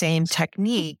apply the same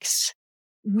techniques,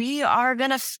 we are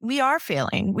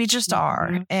failing. We just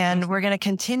are. And we're going to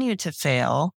continue to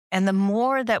fail. And the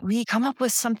more that we come up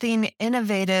with something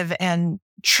innovative and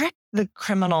trick the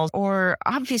criminals or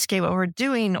obfuscate what we're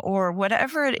doing or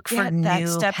whatever, for that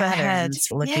step ahead,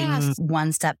 looking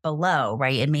one step below,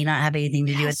 right? It may not have anything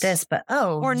to do with this, but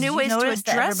or new ways to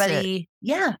address it.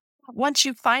 Yeah. Once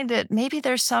you find it, maybe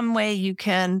there's some way you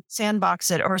can sandbox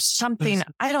it or something.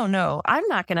 I don't know. I'm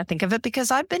not going to think of it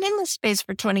because I've been in this space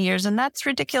for 20 years and that's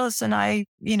ridiculous. And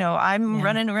I'm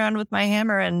running around with my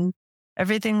hammer and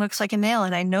everything looks like a nail.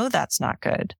 And I know that's not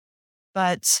good.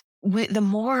 But the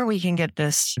more we can get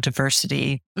this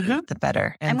diversity, the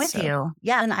better. I'm with you.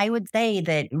 Yeah. And I would say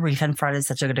that refund fraud is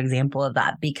such a good example of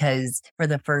that because for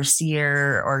the first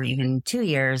year or even 2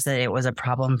 years that it was a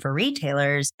problem for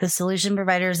retailers, the solution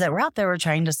providers that were out there were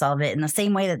trying to solve it in the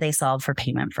same way that they solved for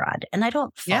payment fraud. And I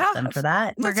don't fault them for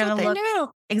that. We're going to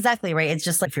look. Exactly right. It's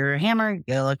just like if you're a hammer,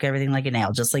 you look everything like a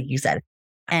nail, just like you said.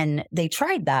 And they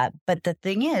tried that. But the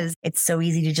thing is, it's so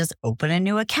easy to just open a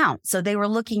new account. So they were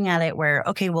looking at it where,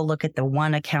 okay, we'll look at the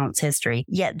one account's history.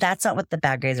 Yet that's not what the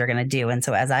bad guys are going to do. And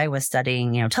so as I was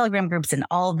studying, Telegram groups and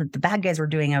all that the bad guys were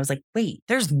doing, I was like, wait,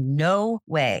 there's no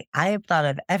way. I have thought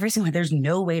of every single, there's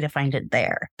no way to find it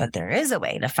there, but there is a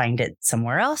way to find it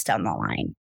somewhere else down the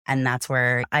line. And that's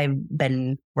where I've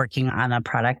been working on a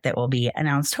product that will be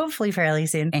announced hopefully fairly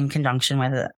soon in conjunction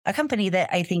with a company that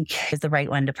I think is the right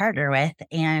one to partner with.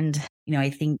 And, I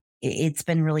think it's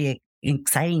been really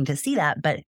exciting to see that,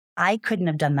 but I couldn't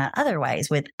have done that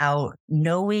otherwise without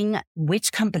knowing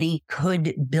which company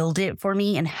could build it for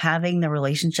me and having the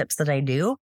relationships that I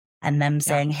do. And them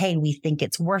saying, hey, we think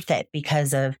it's worth it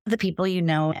because of the people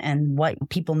and what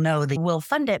people know that will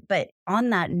fund it. But on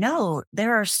that note,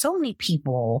 there are so many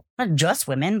people, not just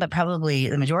women, but probably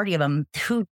the majority of them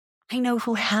who I know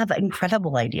who have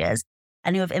incredible ideas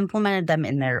and who have implemented them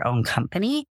in their own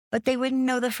company, but they wouldn't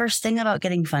know the first thing about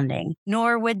getting funding,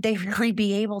 nor would they really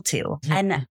be able to.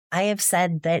 And I have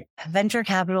said that venture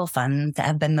capital funds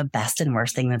have been the best and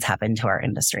worst thing that's happened to our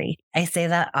industry. I say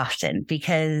that often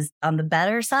because on the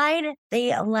better side,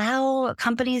 they allow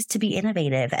companies to be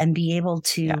innovative and be able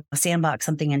to sandbox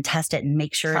something and test it and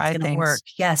make sure it's going to work.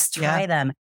 Yes, try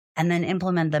them and then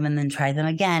implement them and then try them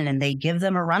again. And they give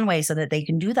them a runway so that they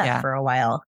can do that for a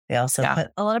while. They also put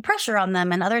a lot of pressure on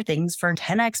them and other things for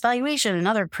 10x valuation and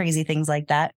other crazy things like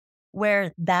that.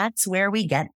 That's where we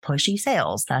get pushy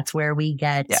sales. That's where we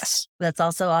get, that's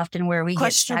also often where we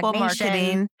questionable get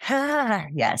stagnation.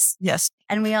 Marketing. Yes.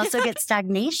 And we also get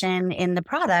stagnation in the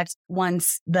product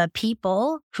once the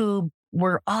people who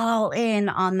were all in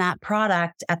on that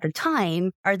product at the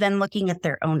time are then looking at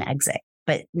their own exit.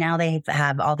 But now they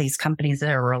have all these companies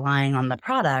that are relying on the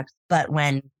product. But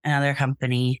when another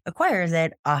company acquires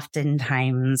it,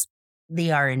 oftentimes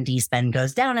the R&D spend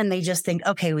goes down and they just think,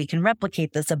 okay, we can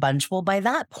replicate this a bunch. Well, by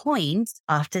that point,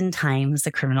 oftentimes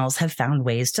the criminals have found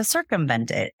ways to circumvent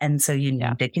it. And so you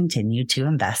need to continue to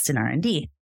invest in R&D.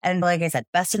 And like I said,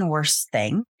 best and worst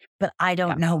thing, but I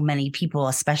don't know many people,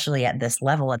 especially at this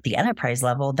level, at the enterprise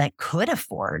level, that could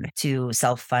afford to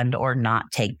self-fund or not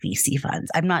take VC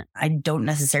funds. I don't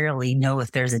necessarily know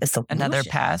if there's a solution. Another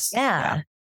pass.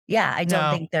 Yeah, I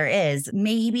don't think there is.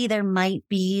 Maybe there might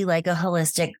be like a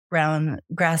holistic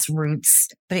grassroots,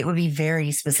 but it would be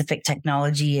very specific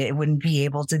technology. It wouldn't be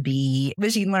able to be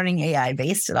machine learning AI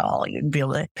based at all. You wouldn't be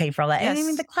able to pay for all that. Yes. I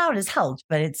mean, the cloud has helped,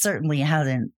 but it certainly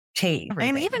hasn't changed.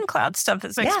 I mean, even cloud stuff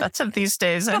is expensive these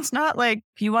days. It's not like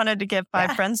if you wanted to get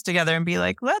 5 friends together and be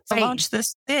like, let's launch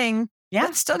this thing. Yeah.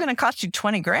 It's still going to cost you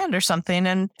 $20,000 or something.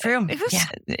 And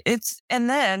and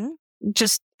then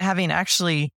just having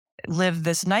actually live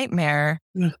this nightmare.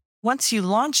 Once you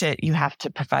launch it, you have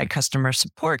to provide customer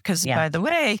support because, by the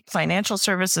way, financial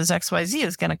services XYZ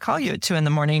is going to call you at 2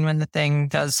 a.m. when the thing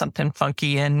does something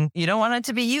funky, and you don't want it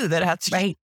to be you that has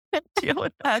to deal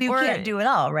with that. You can't do it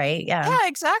all, right? Yeah,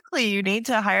 exactly. You need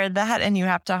to hire that, and you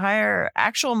have to hire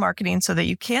actual marketing so that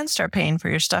you can start paying for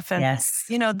your stuff. And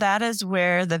that is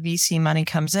where the VC money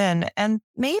comes in. And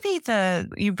maybe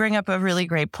you bring up a really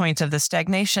great point of the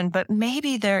stagnation, but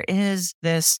maybe there is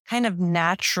this kind of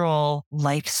natural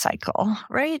life cycle,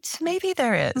 right? Maybe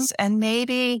there is. And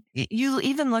maybe you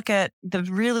even look at the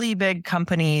really big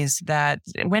companies that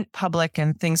went public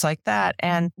and things like that,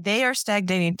 and they are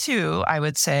stagnating too, I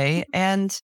would say.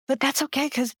 But that's okay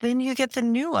because then you get the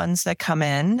new ones that come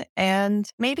in, and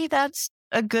maybe that's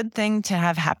a good thing to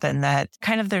have happen, that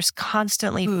kind of there's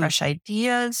constantly fresh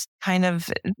ideas. Kind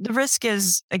of the risk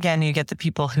is, again, you get the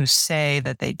people who say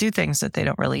that they do things that they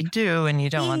don't really do, and you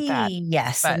don't want that.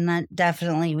 Yes. And that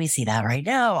definitely, we see that right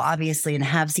now, obviously, and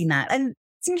have seen that. And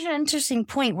it's an interesting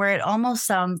point where it almost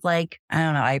sounds like, I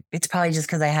don't know, it's probably just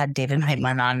because I had David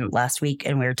Heitman on last week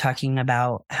and we were talking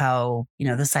about how, the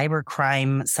cyber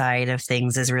crime side of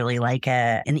things is really like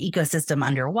an ecosystem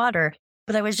underwater.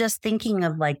 But I was just thinking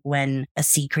of like when a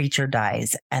sea creature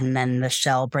dies and then the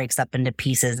shell breaks up into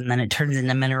pieces and then it turns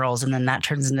into minerals and then that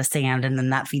turns into sand and then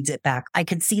that feeds it back. I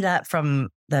could see that from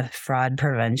the fraud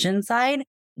prevention side.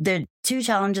 The 2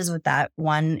 challenges with that.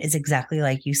 One is exactly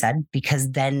like you said, because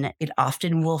then it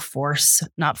often will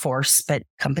but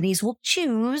companies will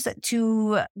choose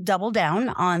to double down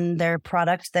on their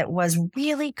product that was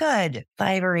really good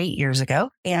 5 or 8 years ago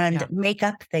and make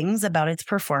up things about its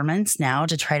performance now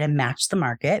to try to match the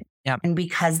market. And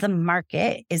because the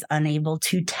market is unable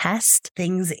to test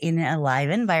things in a live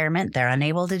environment, they're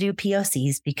unable to do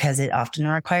POCs because it often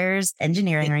requires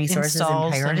engineering resources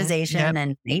and prioritization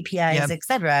and APIs,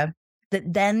 etc.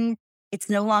 That then it's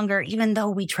no longer, even though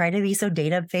we try to be so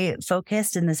data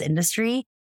focused in this industry,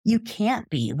 You can't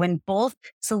be when both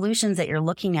solutions that you're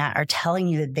looking at are telling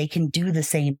you that they can do the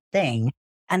same thing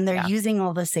and they're using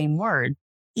all the same words.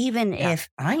 Even if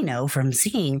I know from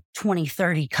seeing 20,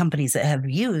 30 companies that have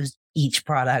used each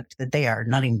product that they are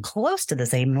not even close to the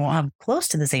same, will have close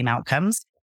to the same outcomes.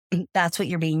 That's what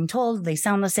you're being told. They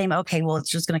sound the same. Okay, well, it's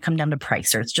just going to come down to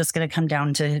price, or it's just going to come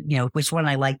down to, which one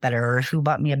I like better, or who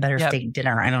bought me a better steak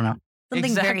dinner. I don't know.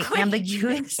 Something very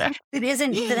ambiguous.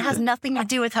 That has nothing to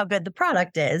do with how good the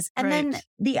product is. And then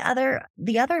the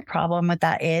other problem with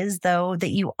that is, though,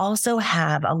 that you also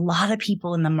have a lot of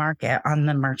people in the market on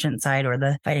the merchant side or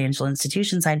the financial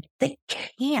institution side that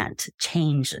can't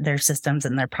change their systems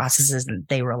and their processes that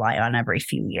they rely on every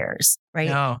few years, right?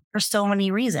 No. For so many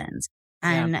reasons.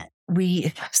 And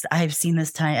I've seen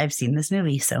this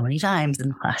movie so many times in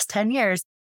the last 10 years.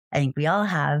 I think we all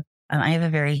have. I have a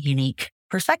very unique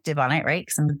perspective on it, right?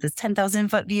 Because I'm this 10,000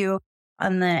 foot view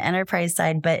on the enterprise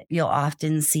side, but you'll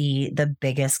often see the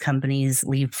biggest companies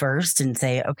leave first and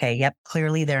say, okay, yep,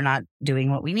 clearly they're not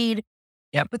doing what we need.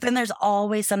 Yep. But then there's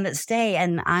always some that stay.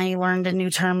 And I learned a new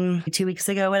term 2 weeks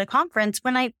ago at a conference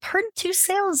when I heard 2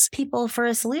 salespeople for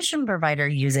a solution provider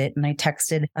use it. And I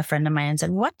texted a friend of mine and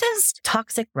said, what does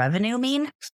toxic revenue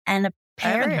mean? And I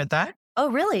haven't heard that. Oh,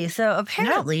 really? So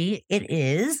apparently it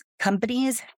is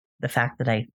companies, the fact that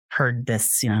I heard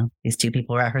this, these 2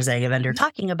 people representing a vendor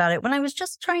talking about it when I was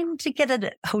just trying to get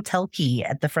a hotel key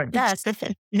at the front desk.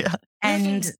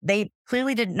 And they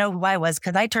clearly didn't know who I was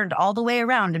because I turned all the way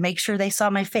around to make sure they saw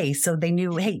my face. So they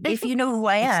knew, hey, if you know who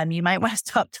I am, you might want to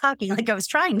stop talking. Like I was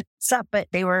trying to stop, but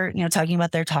they were, talking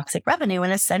about their toxic revenue.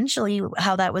 And essentially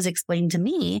how that was explained to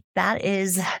me, that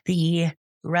is the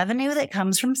revenue that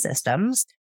comes from systems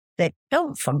that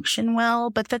don't function well,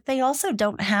 but that they also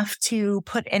don't have to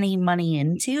put any money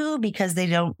into because they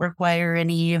don't require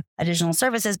any additional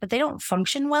services, but they don't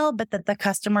function well, but that the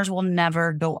customers will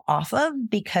never go off of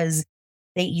because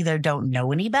they either don't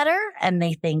know any better and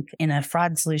they think in a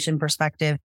fraud solution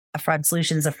perspective, a fraud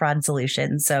solution is a fraud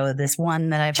solution. So this one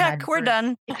that I've had, we're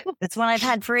done. This one I've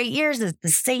had for 8 years is the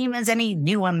same as any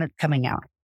new one that's coming out.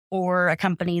 Or a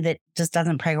company that just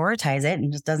doesn't prioritize it and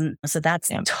just doesn't. So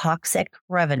that's toxic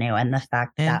revenue. And the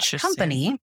fact that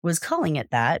company was calling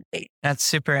it that. That's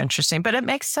super interesting. But it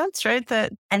makes sense, right?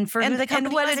 And for the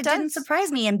company, it didn't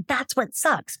surprise me. And that's what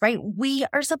sucks, right? We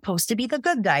are supposed to be the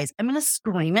good guys. I'm going to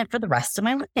scream it for the rest of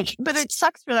my life. But it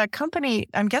sucks for that company.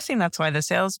 I'm guessing that's why the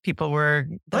salespeople were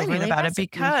really about it,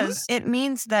 because it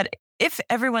means that if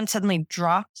everyone suddenly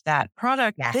dropped that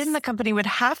product, then the company would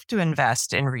have to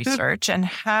invest in research and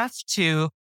have to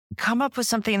come up with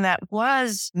something that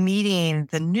was meeting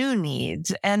the new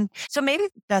needs. And so maybe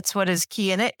that's what is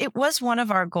key. And it was one of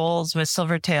our goals with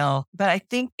Silvertail, but I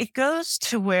think it goes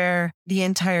to where the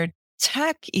entire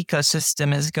tech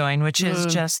ecosystem is going, which is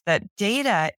just that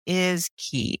data is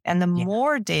key. And the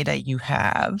more data you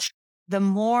have, the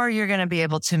more you're going to be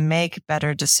able to make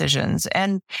better decisions.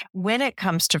 And when it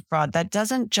comes to fraud, that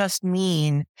doesn't just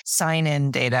mean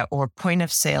sign-in data or point of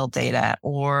sale data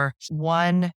or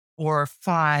 1 or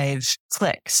 5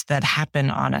 clicks that happen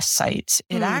on a site.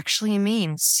 It actually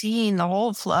means seeing the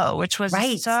whole flow, which was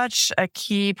such a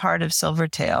key part of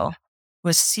Silvertail,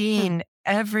 was seeing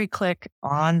every click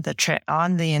on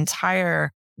the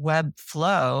entire web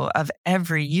flow of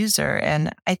every user.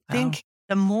 And I think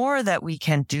the more that we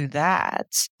can do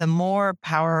that, the more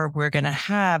power we're going to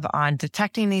have on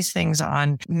detecting these things,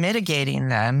 on mitigating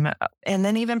them, and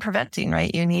then even preventing,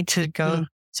 right? You need to go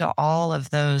to all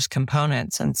of those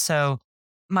components. And so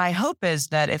my hope is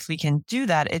that if we can do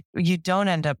that, you don't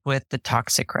end up with the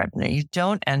toxic revenue. You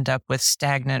don't end up with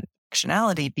stagnant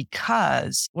functionality,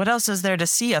 because what else is there to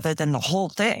see other than the whole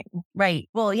thing? Right.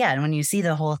 Well, yeah. And when you see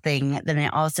the whole thing, then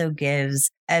it also gives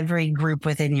every group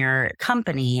within your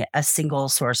company a single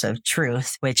source of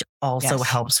truth, which also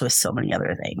helps with so many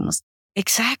other things.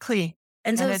 Exactly.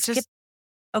 And so it's just,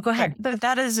 go ahead. But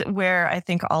that is where I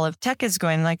think all of tech is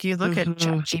going. Like you look at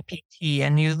ChatGPT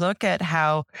and you look at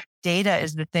how data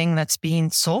is the thing that's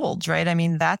being sold, right? I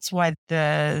mean, that's why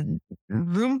the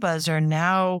Roombas are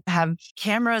now have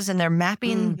cameras and they're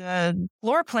mapping the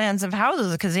floor plans of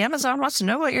houses because Amazon wants to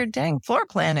know what your dang floor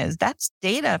plan is. That's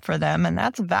data for them and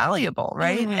that's valuable,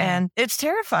 right? And it's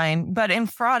terrifying, but in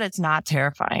fraud, it's not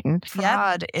terrifying.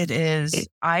 Fraud, it is,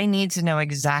 I need to know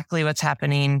exactly what's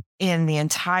happening in the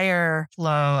entire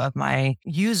flow of my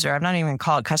user. I'm not even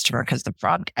call it customer because the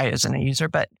fraud guy isn't a user,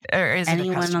 but or is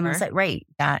anyone it a on the site, right?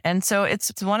 Yeah. And so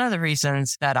it's one of the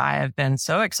reasons that I have been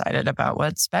so excited about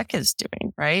what Spec is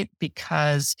doing, right?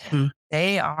 Because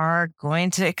they are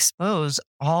going to expose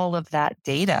all of that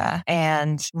data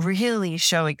and really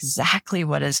show exactly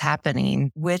what is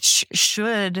happening, which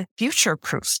should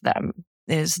future-proof them,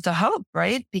 is the hope,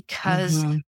 right? Because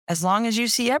as long as you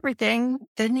see everything,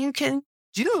 then you can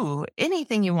do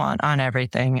anything you want on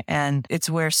everything. And it's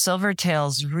where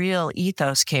Silvertail's real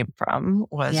ethos came from,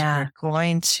 was we're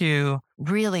going to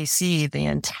really see the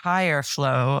entire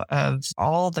flow of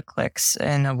all the clicks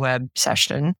in a web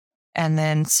session. And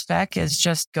then Spec is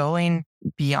just going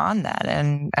beyond that.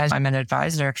 And as I'm an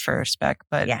advisor for Spec,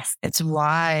 but it's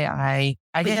why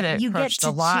I get approached a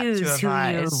lot to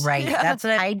advise. Right. Yeah. That's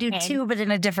what I do too, but in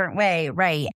a different way.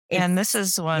 Right. And this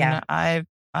is one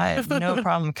I have no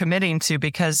problem committing to,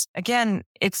 because again,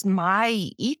 it's my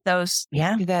ethos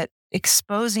that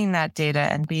exposing that data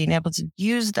and being able to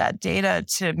use that data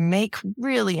to make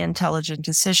really intelligent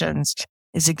decisions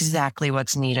is exactly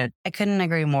what's needed. I couldn't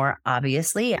agree more.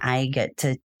 Obviously, I get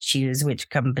to choose which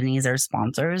companies are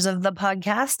sponsors of the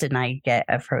podcast, and I get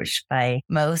approached by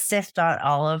most, if not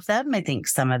all of them. I think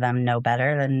some of them know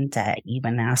better than to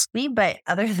even ask me. But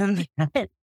other than that,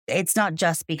 it's not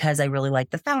just because I really like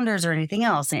the founders or anything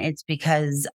else. It's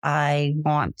because I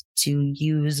want to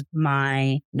use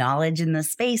my knowledge in the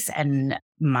space and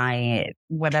my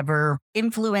whatever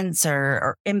influence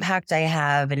or impact I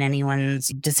have in anyone's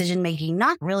decision making.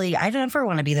 Not really. I don't ever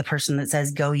want to be the person that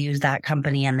says, go use that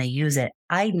company, and they use it.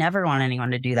 I never want anyone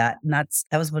to do that. And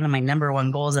that was one of my number one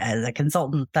goals as a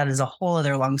consultant. That is a whole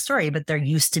other long story, but there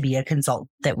used to be a consultant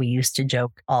that we used to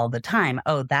joke all the time.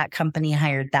 Oh, that company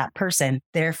hired that person.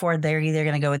 Therefore, they're either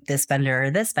going to go with this vendor or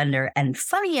this vendor. And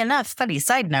funny enough, funny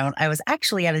side note, I was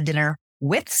actually at a dinner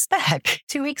with Spec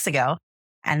 2 weeks ago.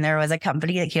 And there was a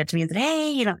company that came up to me and said,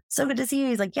 hey, so good to see you.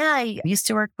 He's like, yeah, I used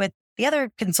to work with the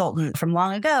other consultant from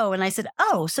long ago. And I said,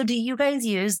 oh, so do you guys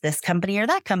use this company or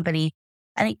that company?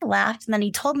 And he laughed, and then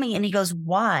he told me, and he goes,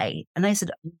 why? And I said,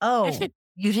 oh,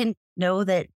 you didn't know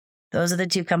that those are the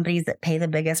two companies that pay the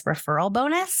biggest referral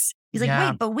bonus? He's like,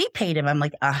 wait, but we paid him. I'm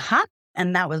like,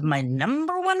 And that was my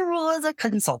number one rule as a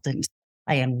consultant.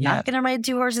 I am not going to ride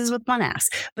two horses with one ass.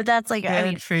 But that's like,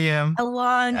 for you.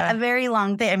 A very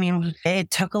long thing. I mean, it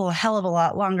took a hell of a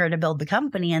lot longer to build the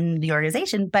company and the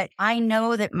organization. But I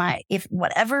know that if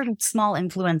whatever small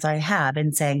influence I have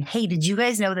in saying, hey, did you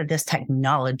guys know that this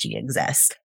technology exists?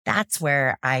 That's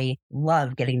where I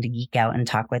love getting to geek out and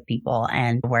talk with people,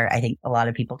 and where I think a lot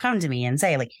of people come to me and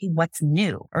say like, hey, what's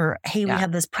new? Or, hey, we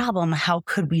have this problem. How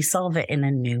could we solve it in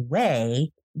a new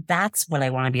way? That's what I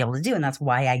want to be able to do. And that's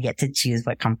why I get to choose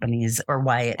what companies, or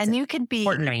why it's and you can be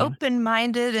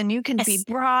open-minded, and you can be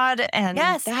broad. And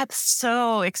that's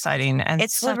so exciting. And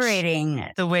it's liberating.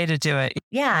 The way to do it.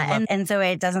 Yeah. And so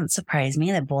it doesn't surprise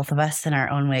me that both of us in our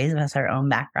own ways, with our own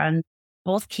background,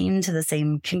 both came to the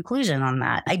same conclusion on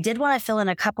that. I did want to fill in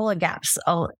a couple of gaps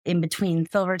in between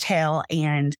Silvertail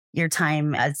and your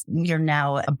time as you're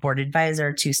now a board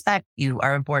advisor to Spec. You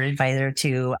are a board advisor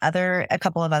to a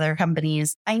couple of other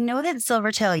companies. I know that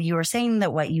Silvertail, you were saying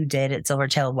that what you did at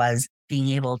Silvertail was being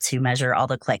able to measure all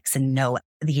the clicks and know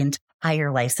the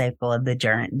entire life cycle of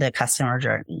the customer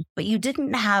journey. But you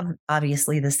didn't have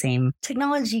obviously the same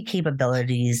technology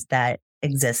capabilities that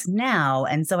exist now.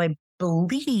 And so I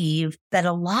believe that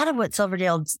a lot of what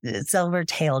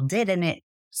Silvertail did, and it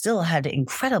still had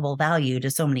incredible value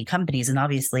to so many companies. And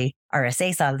obviously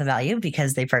RSA saw the value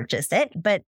because they purchased it,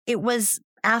 but it was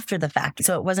after the fact.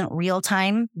 So it wasn't real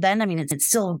time then. I mean, it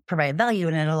still provided value,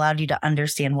 and it allowed you to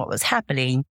understand what was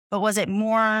happening. But was it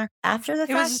more after the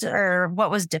fact, or what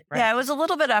was different? Yeah, it was a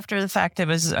little bit after the fact. It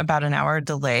was about an hour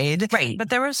delayed. Right. But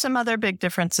there were some other big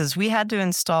differences. We had to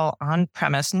install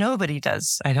on-premise. Nobody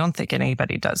does. I don't think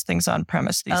anybody does things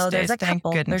on-premise these days. There's a Thank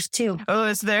couple. goodness. There's two. Oh,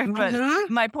 is there? But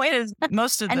my point is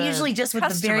most of and the usually just with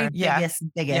the very biggest,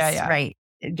 right.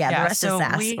 Yeah, the rest is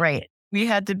SaaS. Right. We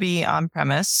had to be on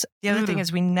premise. The other thing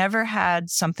is we never had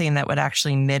something that would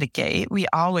actually mitigate. We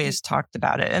always talked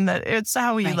about it. And that it's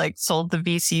how we sold the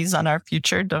VCs on our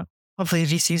future. Hopefully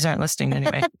VCs aren't listening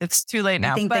anyway. It's too late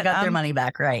now. I think they got their money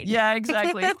back, right? Yeah,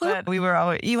 exactly. But we were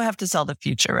always, you have to sell the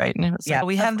future, right? And it was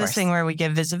we have this thing where we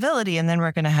give visibility, and then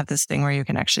we're going to have this thing where you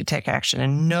can actually take action.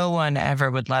 And no one ever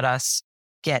would let us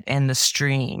get in the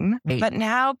stream. Right. But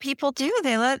now people do.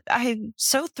 I'm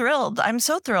so thrilled. I'm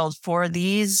so thrilled for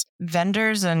these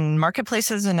vendors and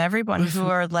marketplaces and everyone who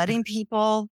are letting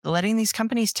people letting these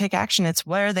companies take action. It's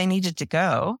where they needed to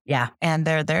go. Yeah. And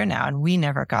they're there now. And we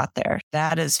never got there.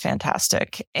 That is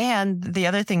fantastic. And the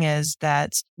other thing is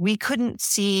that we couldn't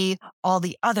see all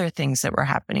the other things that were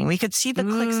happening. We could see the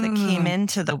clicks that came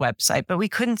into the website, but we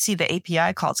couldn't see the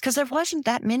API calls because there wasn't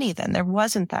that many then. There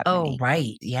wasn't that many. Oh,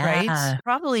 right. Yeah. Right?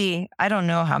 Probably, I don't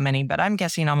know how many, but I'm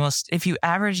guessing almost if you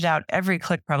averaged out every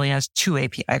click probably has 2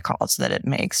 API calls that it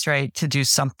makes, right? To do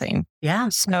something. Yeah.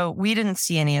 So we didn't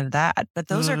see any of that, but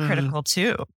those are critical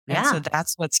too. And Yeah. so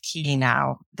that's what's key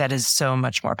now that is so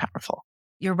much more powerful.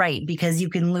 You're right, because you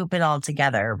can loop it all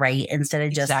together, right? Instead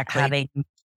of just having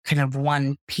kind of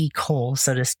one peak hole,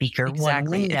 so to speak, or one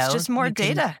window. It's just more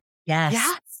data.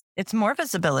 Yes. It's more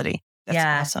visibility.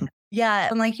 That's awesome. Yeah.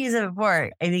 And like you said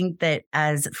before, I think that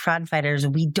as fraud fighters,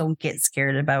 we don't get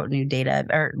scared about new data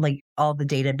or like all the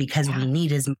data because we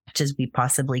need as much as we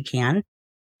possibly can.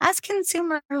 As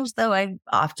consumers, though, I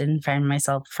often find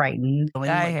myself frightened when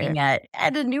looking at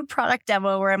a new product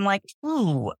demo where I'm like,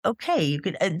 ooh, okay, you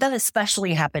could. That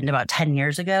especially happened about 10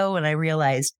 years ago when I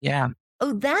realized,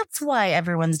 oh, that's why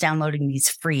everyone's downloading these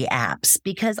free apps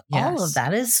because all of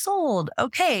that is sold.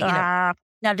 Okay.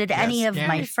 Now, did any of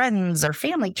my friends or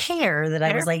family care that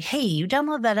I was like, hey, you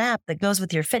download that app that goes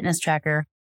with your fitness tracker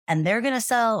and they're going to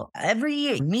sell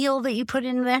every meal that you put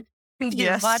in there?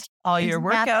 Watch all your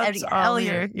workouts, all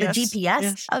your the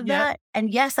GPS of that.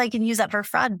 And yes, I can use that for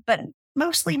fraud, but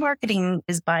mostly marketing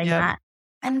is buying that.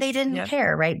 And they didn't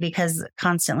care, right? Because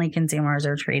constantly consumers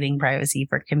are trading privacy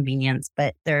for convenience.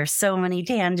 But there are so many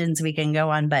tangents we can go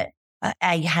on. But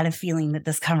I had a feeling that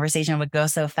this conversation would go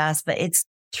so fast, but it's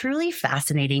truly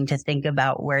fascinating to think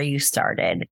about where you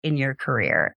started in your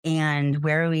career and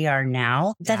where we are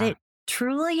now, that it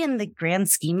truly in the grand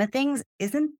scheme of things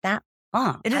isn't that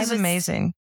long. It is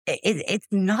amazing. It's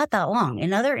not that long.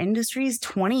 In other industries,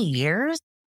 20 years,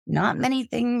 not many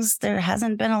things, there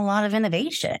hasn't been a lot of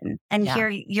innovation. And here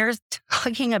you're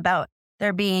talking about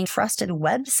there being trusted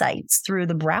websites through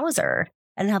the browser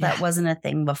and how that wasn't a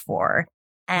thing before.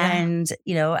 And,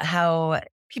 you know, how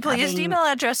people used email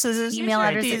addresses as email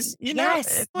IDs.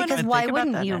 Yes, because why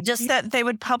wouldn't you? Just that they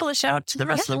would publish out to the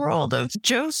rest of the world of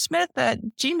Joe Smith at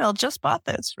Gmail just bought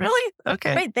this. Really?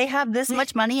 Okay. Right. They have this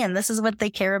much money and this is what they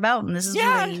care about. And this is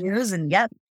what they use. And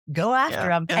go after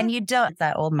them. And you don't.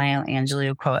 That old Maya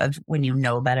Angelou quote of when you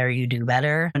know better, you do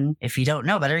better. And if you don't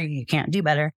know better, you can't do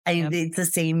better. It's the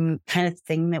same kind of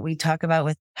thing that we talk about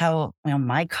with how, you know,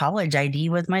 my college ID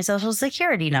was my social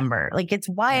security number. Like it's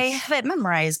why I have it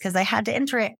memorized because I had to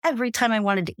enter it every time I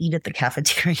wanted to eat at the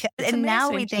cafeteria. And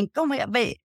now we think, oh my God,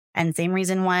 but and same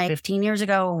reason why 15 years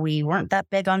ago, we weren't that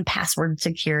big on password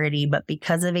security, but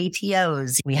because of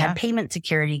ATOs, we had payment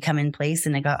security come in place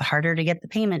and it got harder to get the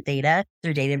payment data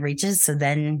through data breaches. So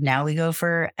then now we go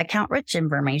for account rich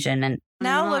information. And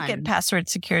now look at password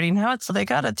security. Now they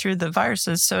got it through the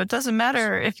viruses. So it doesn't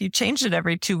matter if you change it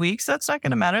every 2 weeks. That's not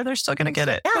going to matter. They're still going to get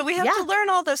it. But we have to learn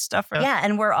all this stuff.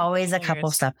 And we're always a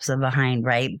couple steps behind,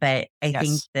 right? But I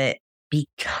think that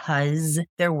because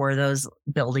there were those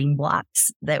building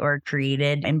blocks that were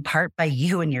created in part by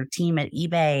you and your team at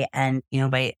eBay and, you know,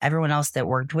 by everyone else that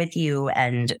worked with you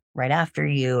and right after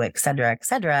you, et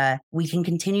cetera, we can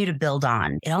continue to build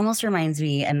on. It almost reminds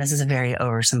me, and this is a very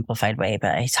oversimplified way,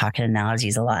 but I talk in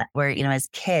analogies a lot where, you know, as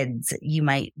kids, you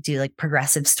might do like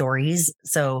progressive stories.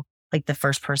 So like the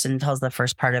first person tells the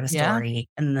first part of a story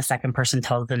and the second person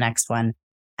tells the next one.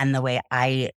 And the way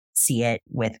I see it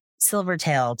with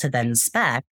Silvertail to then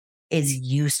Spec is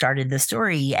you started the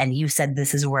story and you said,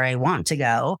 this is where I want to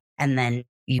go. And then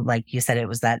you, like you said, it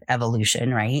was that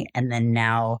evolution, right? And then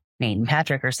now Nate and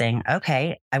Patrick are saying,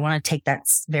 okay, I want to take that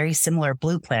very similar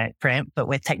blueprint, but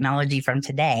with technology from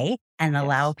today and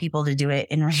allow people to do it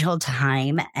in real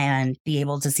time and be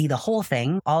able to see the whole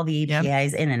thing, all the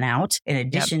APIs in and out, in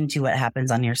addition to what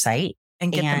happens on your site.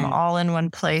 And get them all in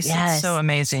one place. Yes. It's so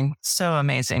amazing. So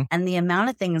amazing. And the amount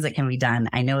of things that can be done.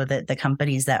 I know that the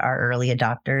companies that are early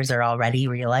adopters are already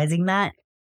realizing that.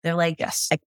 They're like a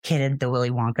kid at the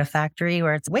Willy Wonka factory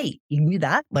where it's, wait, you knew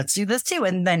that? Let's do this too.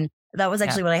 And then that was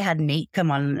actually what I had Nate come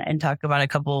on and talk about a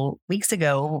couple weeks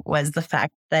ago was the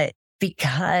fact that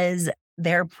because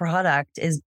their product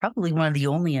is probably one of the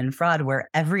only in fraud where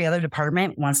every other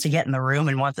department wants to get in the room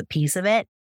and wants a piece of it.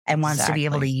 And wants to be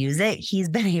able to use it, he's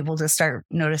been able to start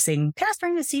noticing, kind of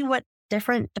starting to see what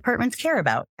different departments care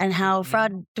about and how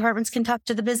fraud departments can talk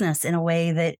to the business in a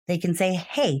way that they can say,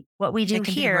 hey, what we do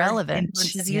here relevant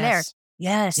is you there.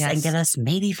 Yes. And get us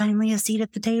maybe finally a seat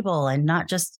at the table and not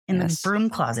just in the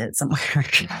broom closet somewhere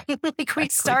like we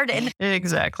started.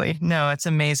 Exactly. No, it's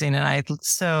amazing. And I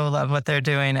so love what they're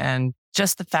doing. And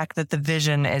just the fact that the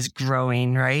vision is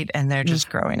growing, right? And they're just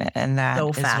growing it. And that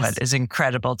is what is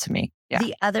incredible to me. Yeah.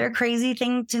 The other crazy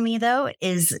thing to me, though,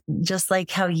 is just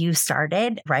like how you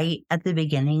started right at the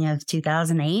beginning of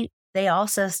 2008. They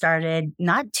also started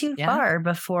not too far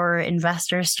before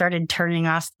investors started turning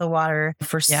off the water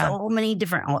for so many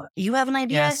different. You have an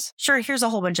idea? Yes. Sure. Here's a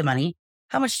whole bunch of money.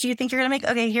 How much do you think you're going to make?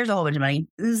 Okay, here's a whole bunch of money.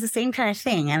 This is the same kind of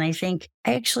thing. And I think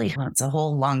it's a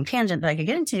whole long tangent that I could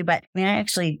get into, but I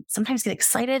actually sometimes get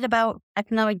excited about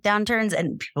economic downturns.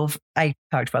 And I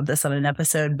talked about this on an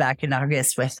episode back in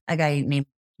August with a guy named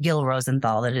Gil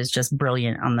Rosenthal that is just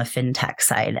brilliant on the fintech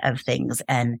side of things.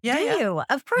 And you?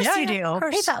 Of course you do.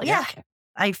 PayPal. Yeah.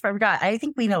 I forgot. I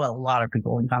think we know a lot of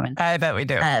people in common. I bet we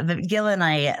do. But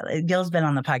Gil's been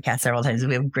on the podcast several times.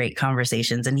 We have great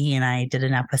conversations. And he and I did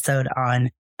an episode on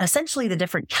essentially the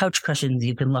different couch cushions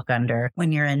you can look under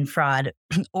when you're in fraud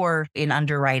or in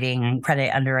underwriting and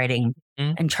credit underwriting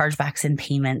and chargebacks and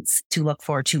payments to look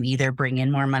for to either bring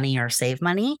in more money or save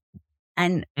money.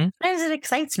 And sometimes it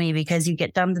excites me because you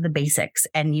get down to the basics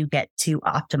and you get to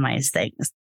optimize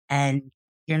things. And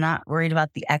you're not worried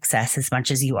about the excess as much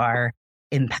as you are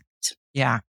impact.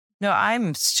 Yeah. No,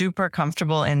 I'm super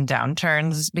comfortable in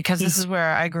downturns because this is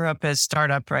where I grew up as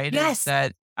startup, right? Yes.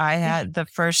 That I had the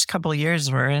first couple of years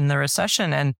were in the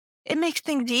recession, and it makes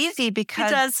things easy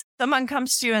because someone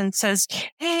comes to you and says,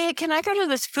 hey, can I go to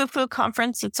this foo-foo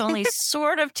conference? It's only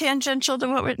sort of tangential to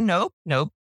what we're... Nope.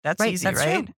 That's easy, that's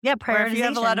right? True. Yeah, prioritization. Or if you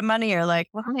have a lot of money, you're like,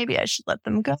 well, maybe I should let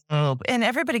them go. And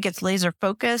everybody gets laser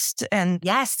focused. And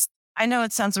yes, I know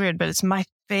it sounds weird, but it's my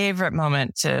favorite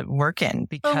moment to work in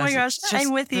because oh my gosh,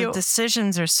 I'm with you. The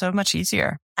decisions are so much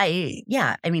easier. I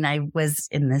was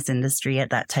in this industry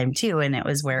at that time too. And it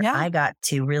was where I got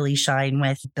to really shine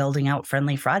with building out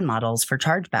friendly fraud models for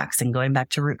chargebacks and going back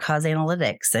to root cause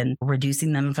analytics and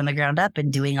reducing them from the ground up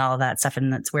and doing all of that stuff.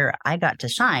 And that's where I got to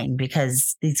shine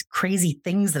because these crazy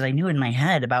things that I knew in my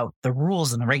head about the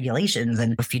rules and the regulations.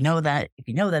 And if you know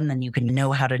them, then you can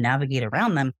know how to navigate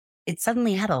around them. It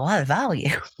suddenly had a lot of value.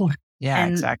 Yeah,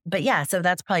 exactly. But so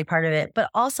that's probably part of it. But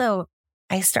also,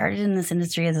 I started in this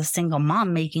industry as a single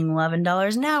mom making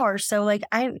 $11 an hour. So like,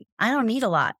 I don't need a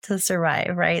lot to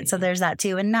survive, right? So there's that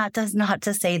too. And not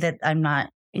to say that I'm not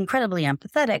incredibly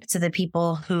empathetic to the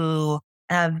people who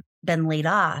have been laid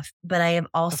off, but I have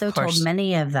also told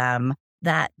many of them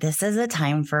that this is a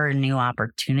time for a new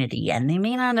opportunity and they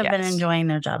may not have been enjoying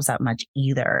their jobs that much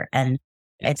either. And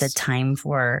it's a time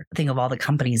for, think of all the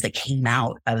companies that came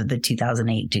out of the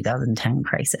 2008, 2010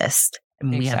 crisis.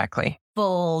 And we have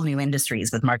full new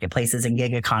industries with marketplaces and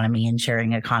gig economy and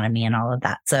sharing economy and all of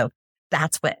that. So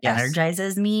that's what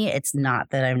energizes me. It's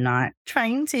not that I'm not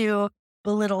trying to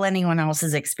belittle anyone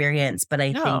else's experience, but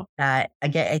I think that,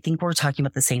 again, I think we're talking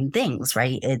about the same things,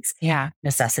 right? It's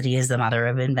necessity is the mother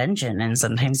of invention. And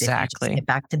sometimes if you just get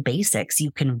back to basics,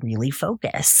 you can really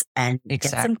focus and get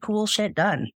some cool shit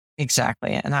done.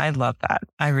 Exactly. And I love that.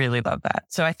 I really love that.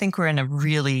 So I think we're in a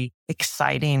really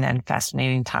exciting and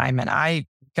fascinating time. And I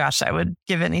would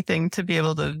give anything to be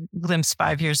able to glimpse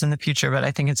 5 years in the future, but I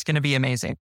think it's going to be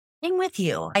amazing. I'm with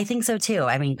you. I think so too.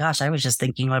 I mean, gosh, I was just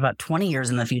thinking what about 20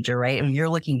 years in the future, right? I mean, you're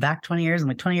looking back 20 years and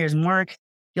like 20 years more,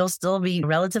 you'll still be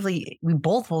we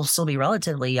both will still be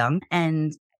relatively young.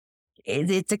 And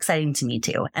it's exciting to me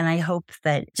too. And I hope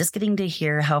that just getting to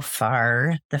hear how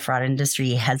far the fraud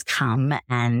industry has come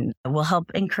and will help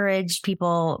encourage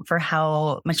people for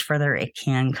how much further it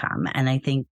can come. And I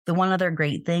think the one other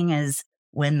great thing is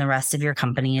when the rest of your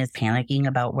company is panicking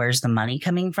about where's the money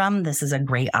coming from, this is a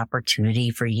great opportunity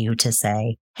for you to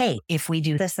say, hey, if we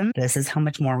do this, and this is how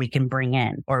much more we can bring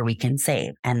in or we can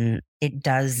save. And it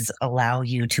does allow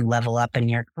you to level up in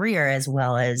your career as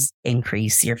well as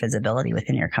increase your visibility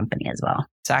within your company as well.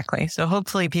 Exactly. So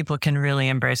hopefully people can really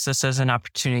embrace this as an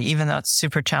opportunity, even though it's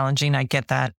super challenging. I get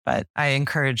that, but I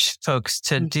encourage folks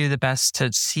to do the best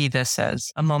to see this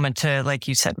as a moment to, like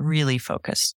you said, really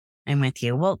focus. I'm with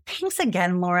you. Well, thanks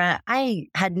again, Laura. I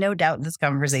had no doubt this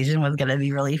conversation was going to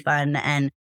be really fun.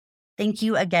 And thank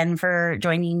you again for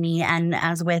joining me. And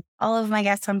as with all of my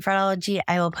guests on Fraudology,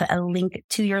 I will put a link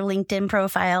to your LinkedIn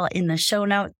profile in the show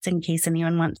notes in case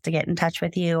anyone wants to get in touch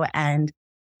with you. And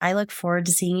I look forward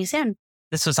to seeing you soon.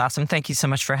 This was awesome. Thank you so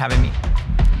much for having me.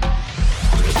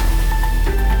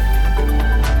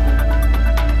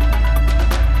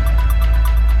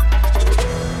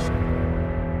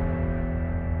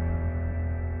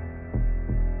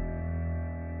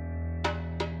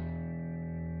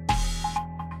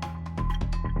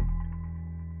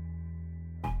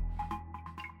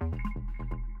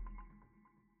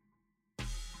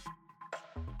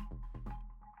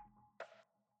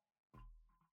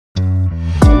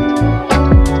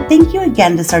 Thank you you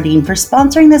again to Sardine for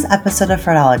sponsoring this episode of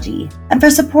Fraudology and for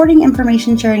supporting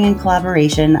information sharing and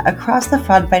collaboration across the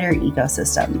fraud fighter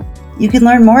ecosystem. You can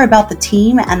learn more about the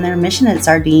team and their mission at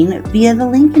Sardine via the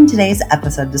link in today's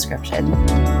episode description.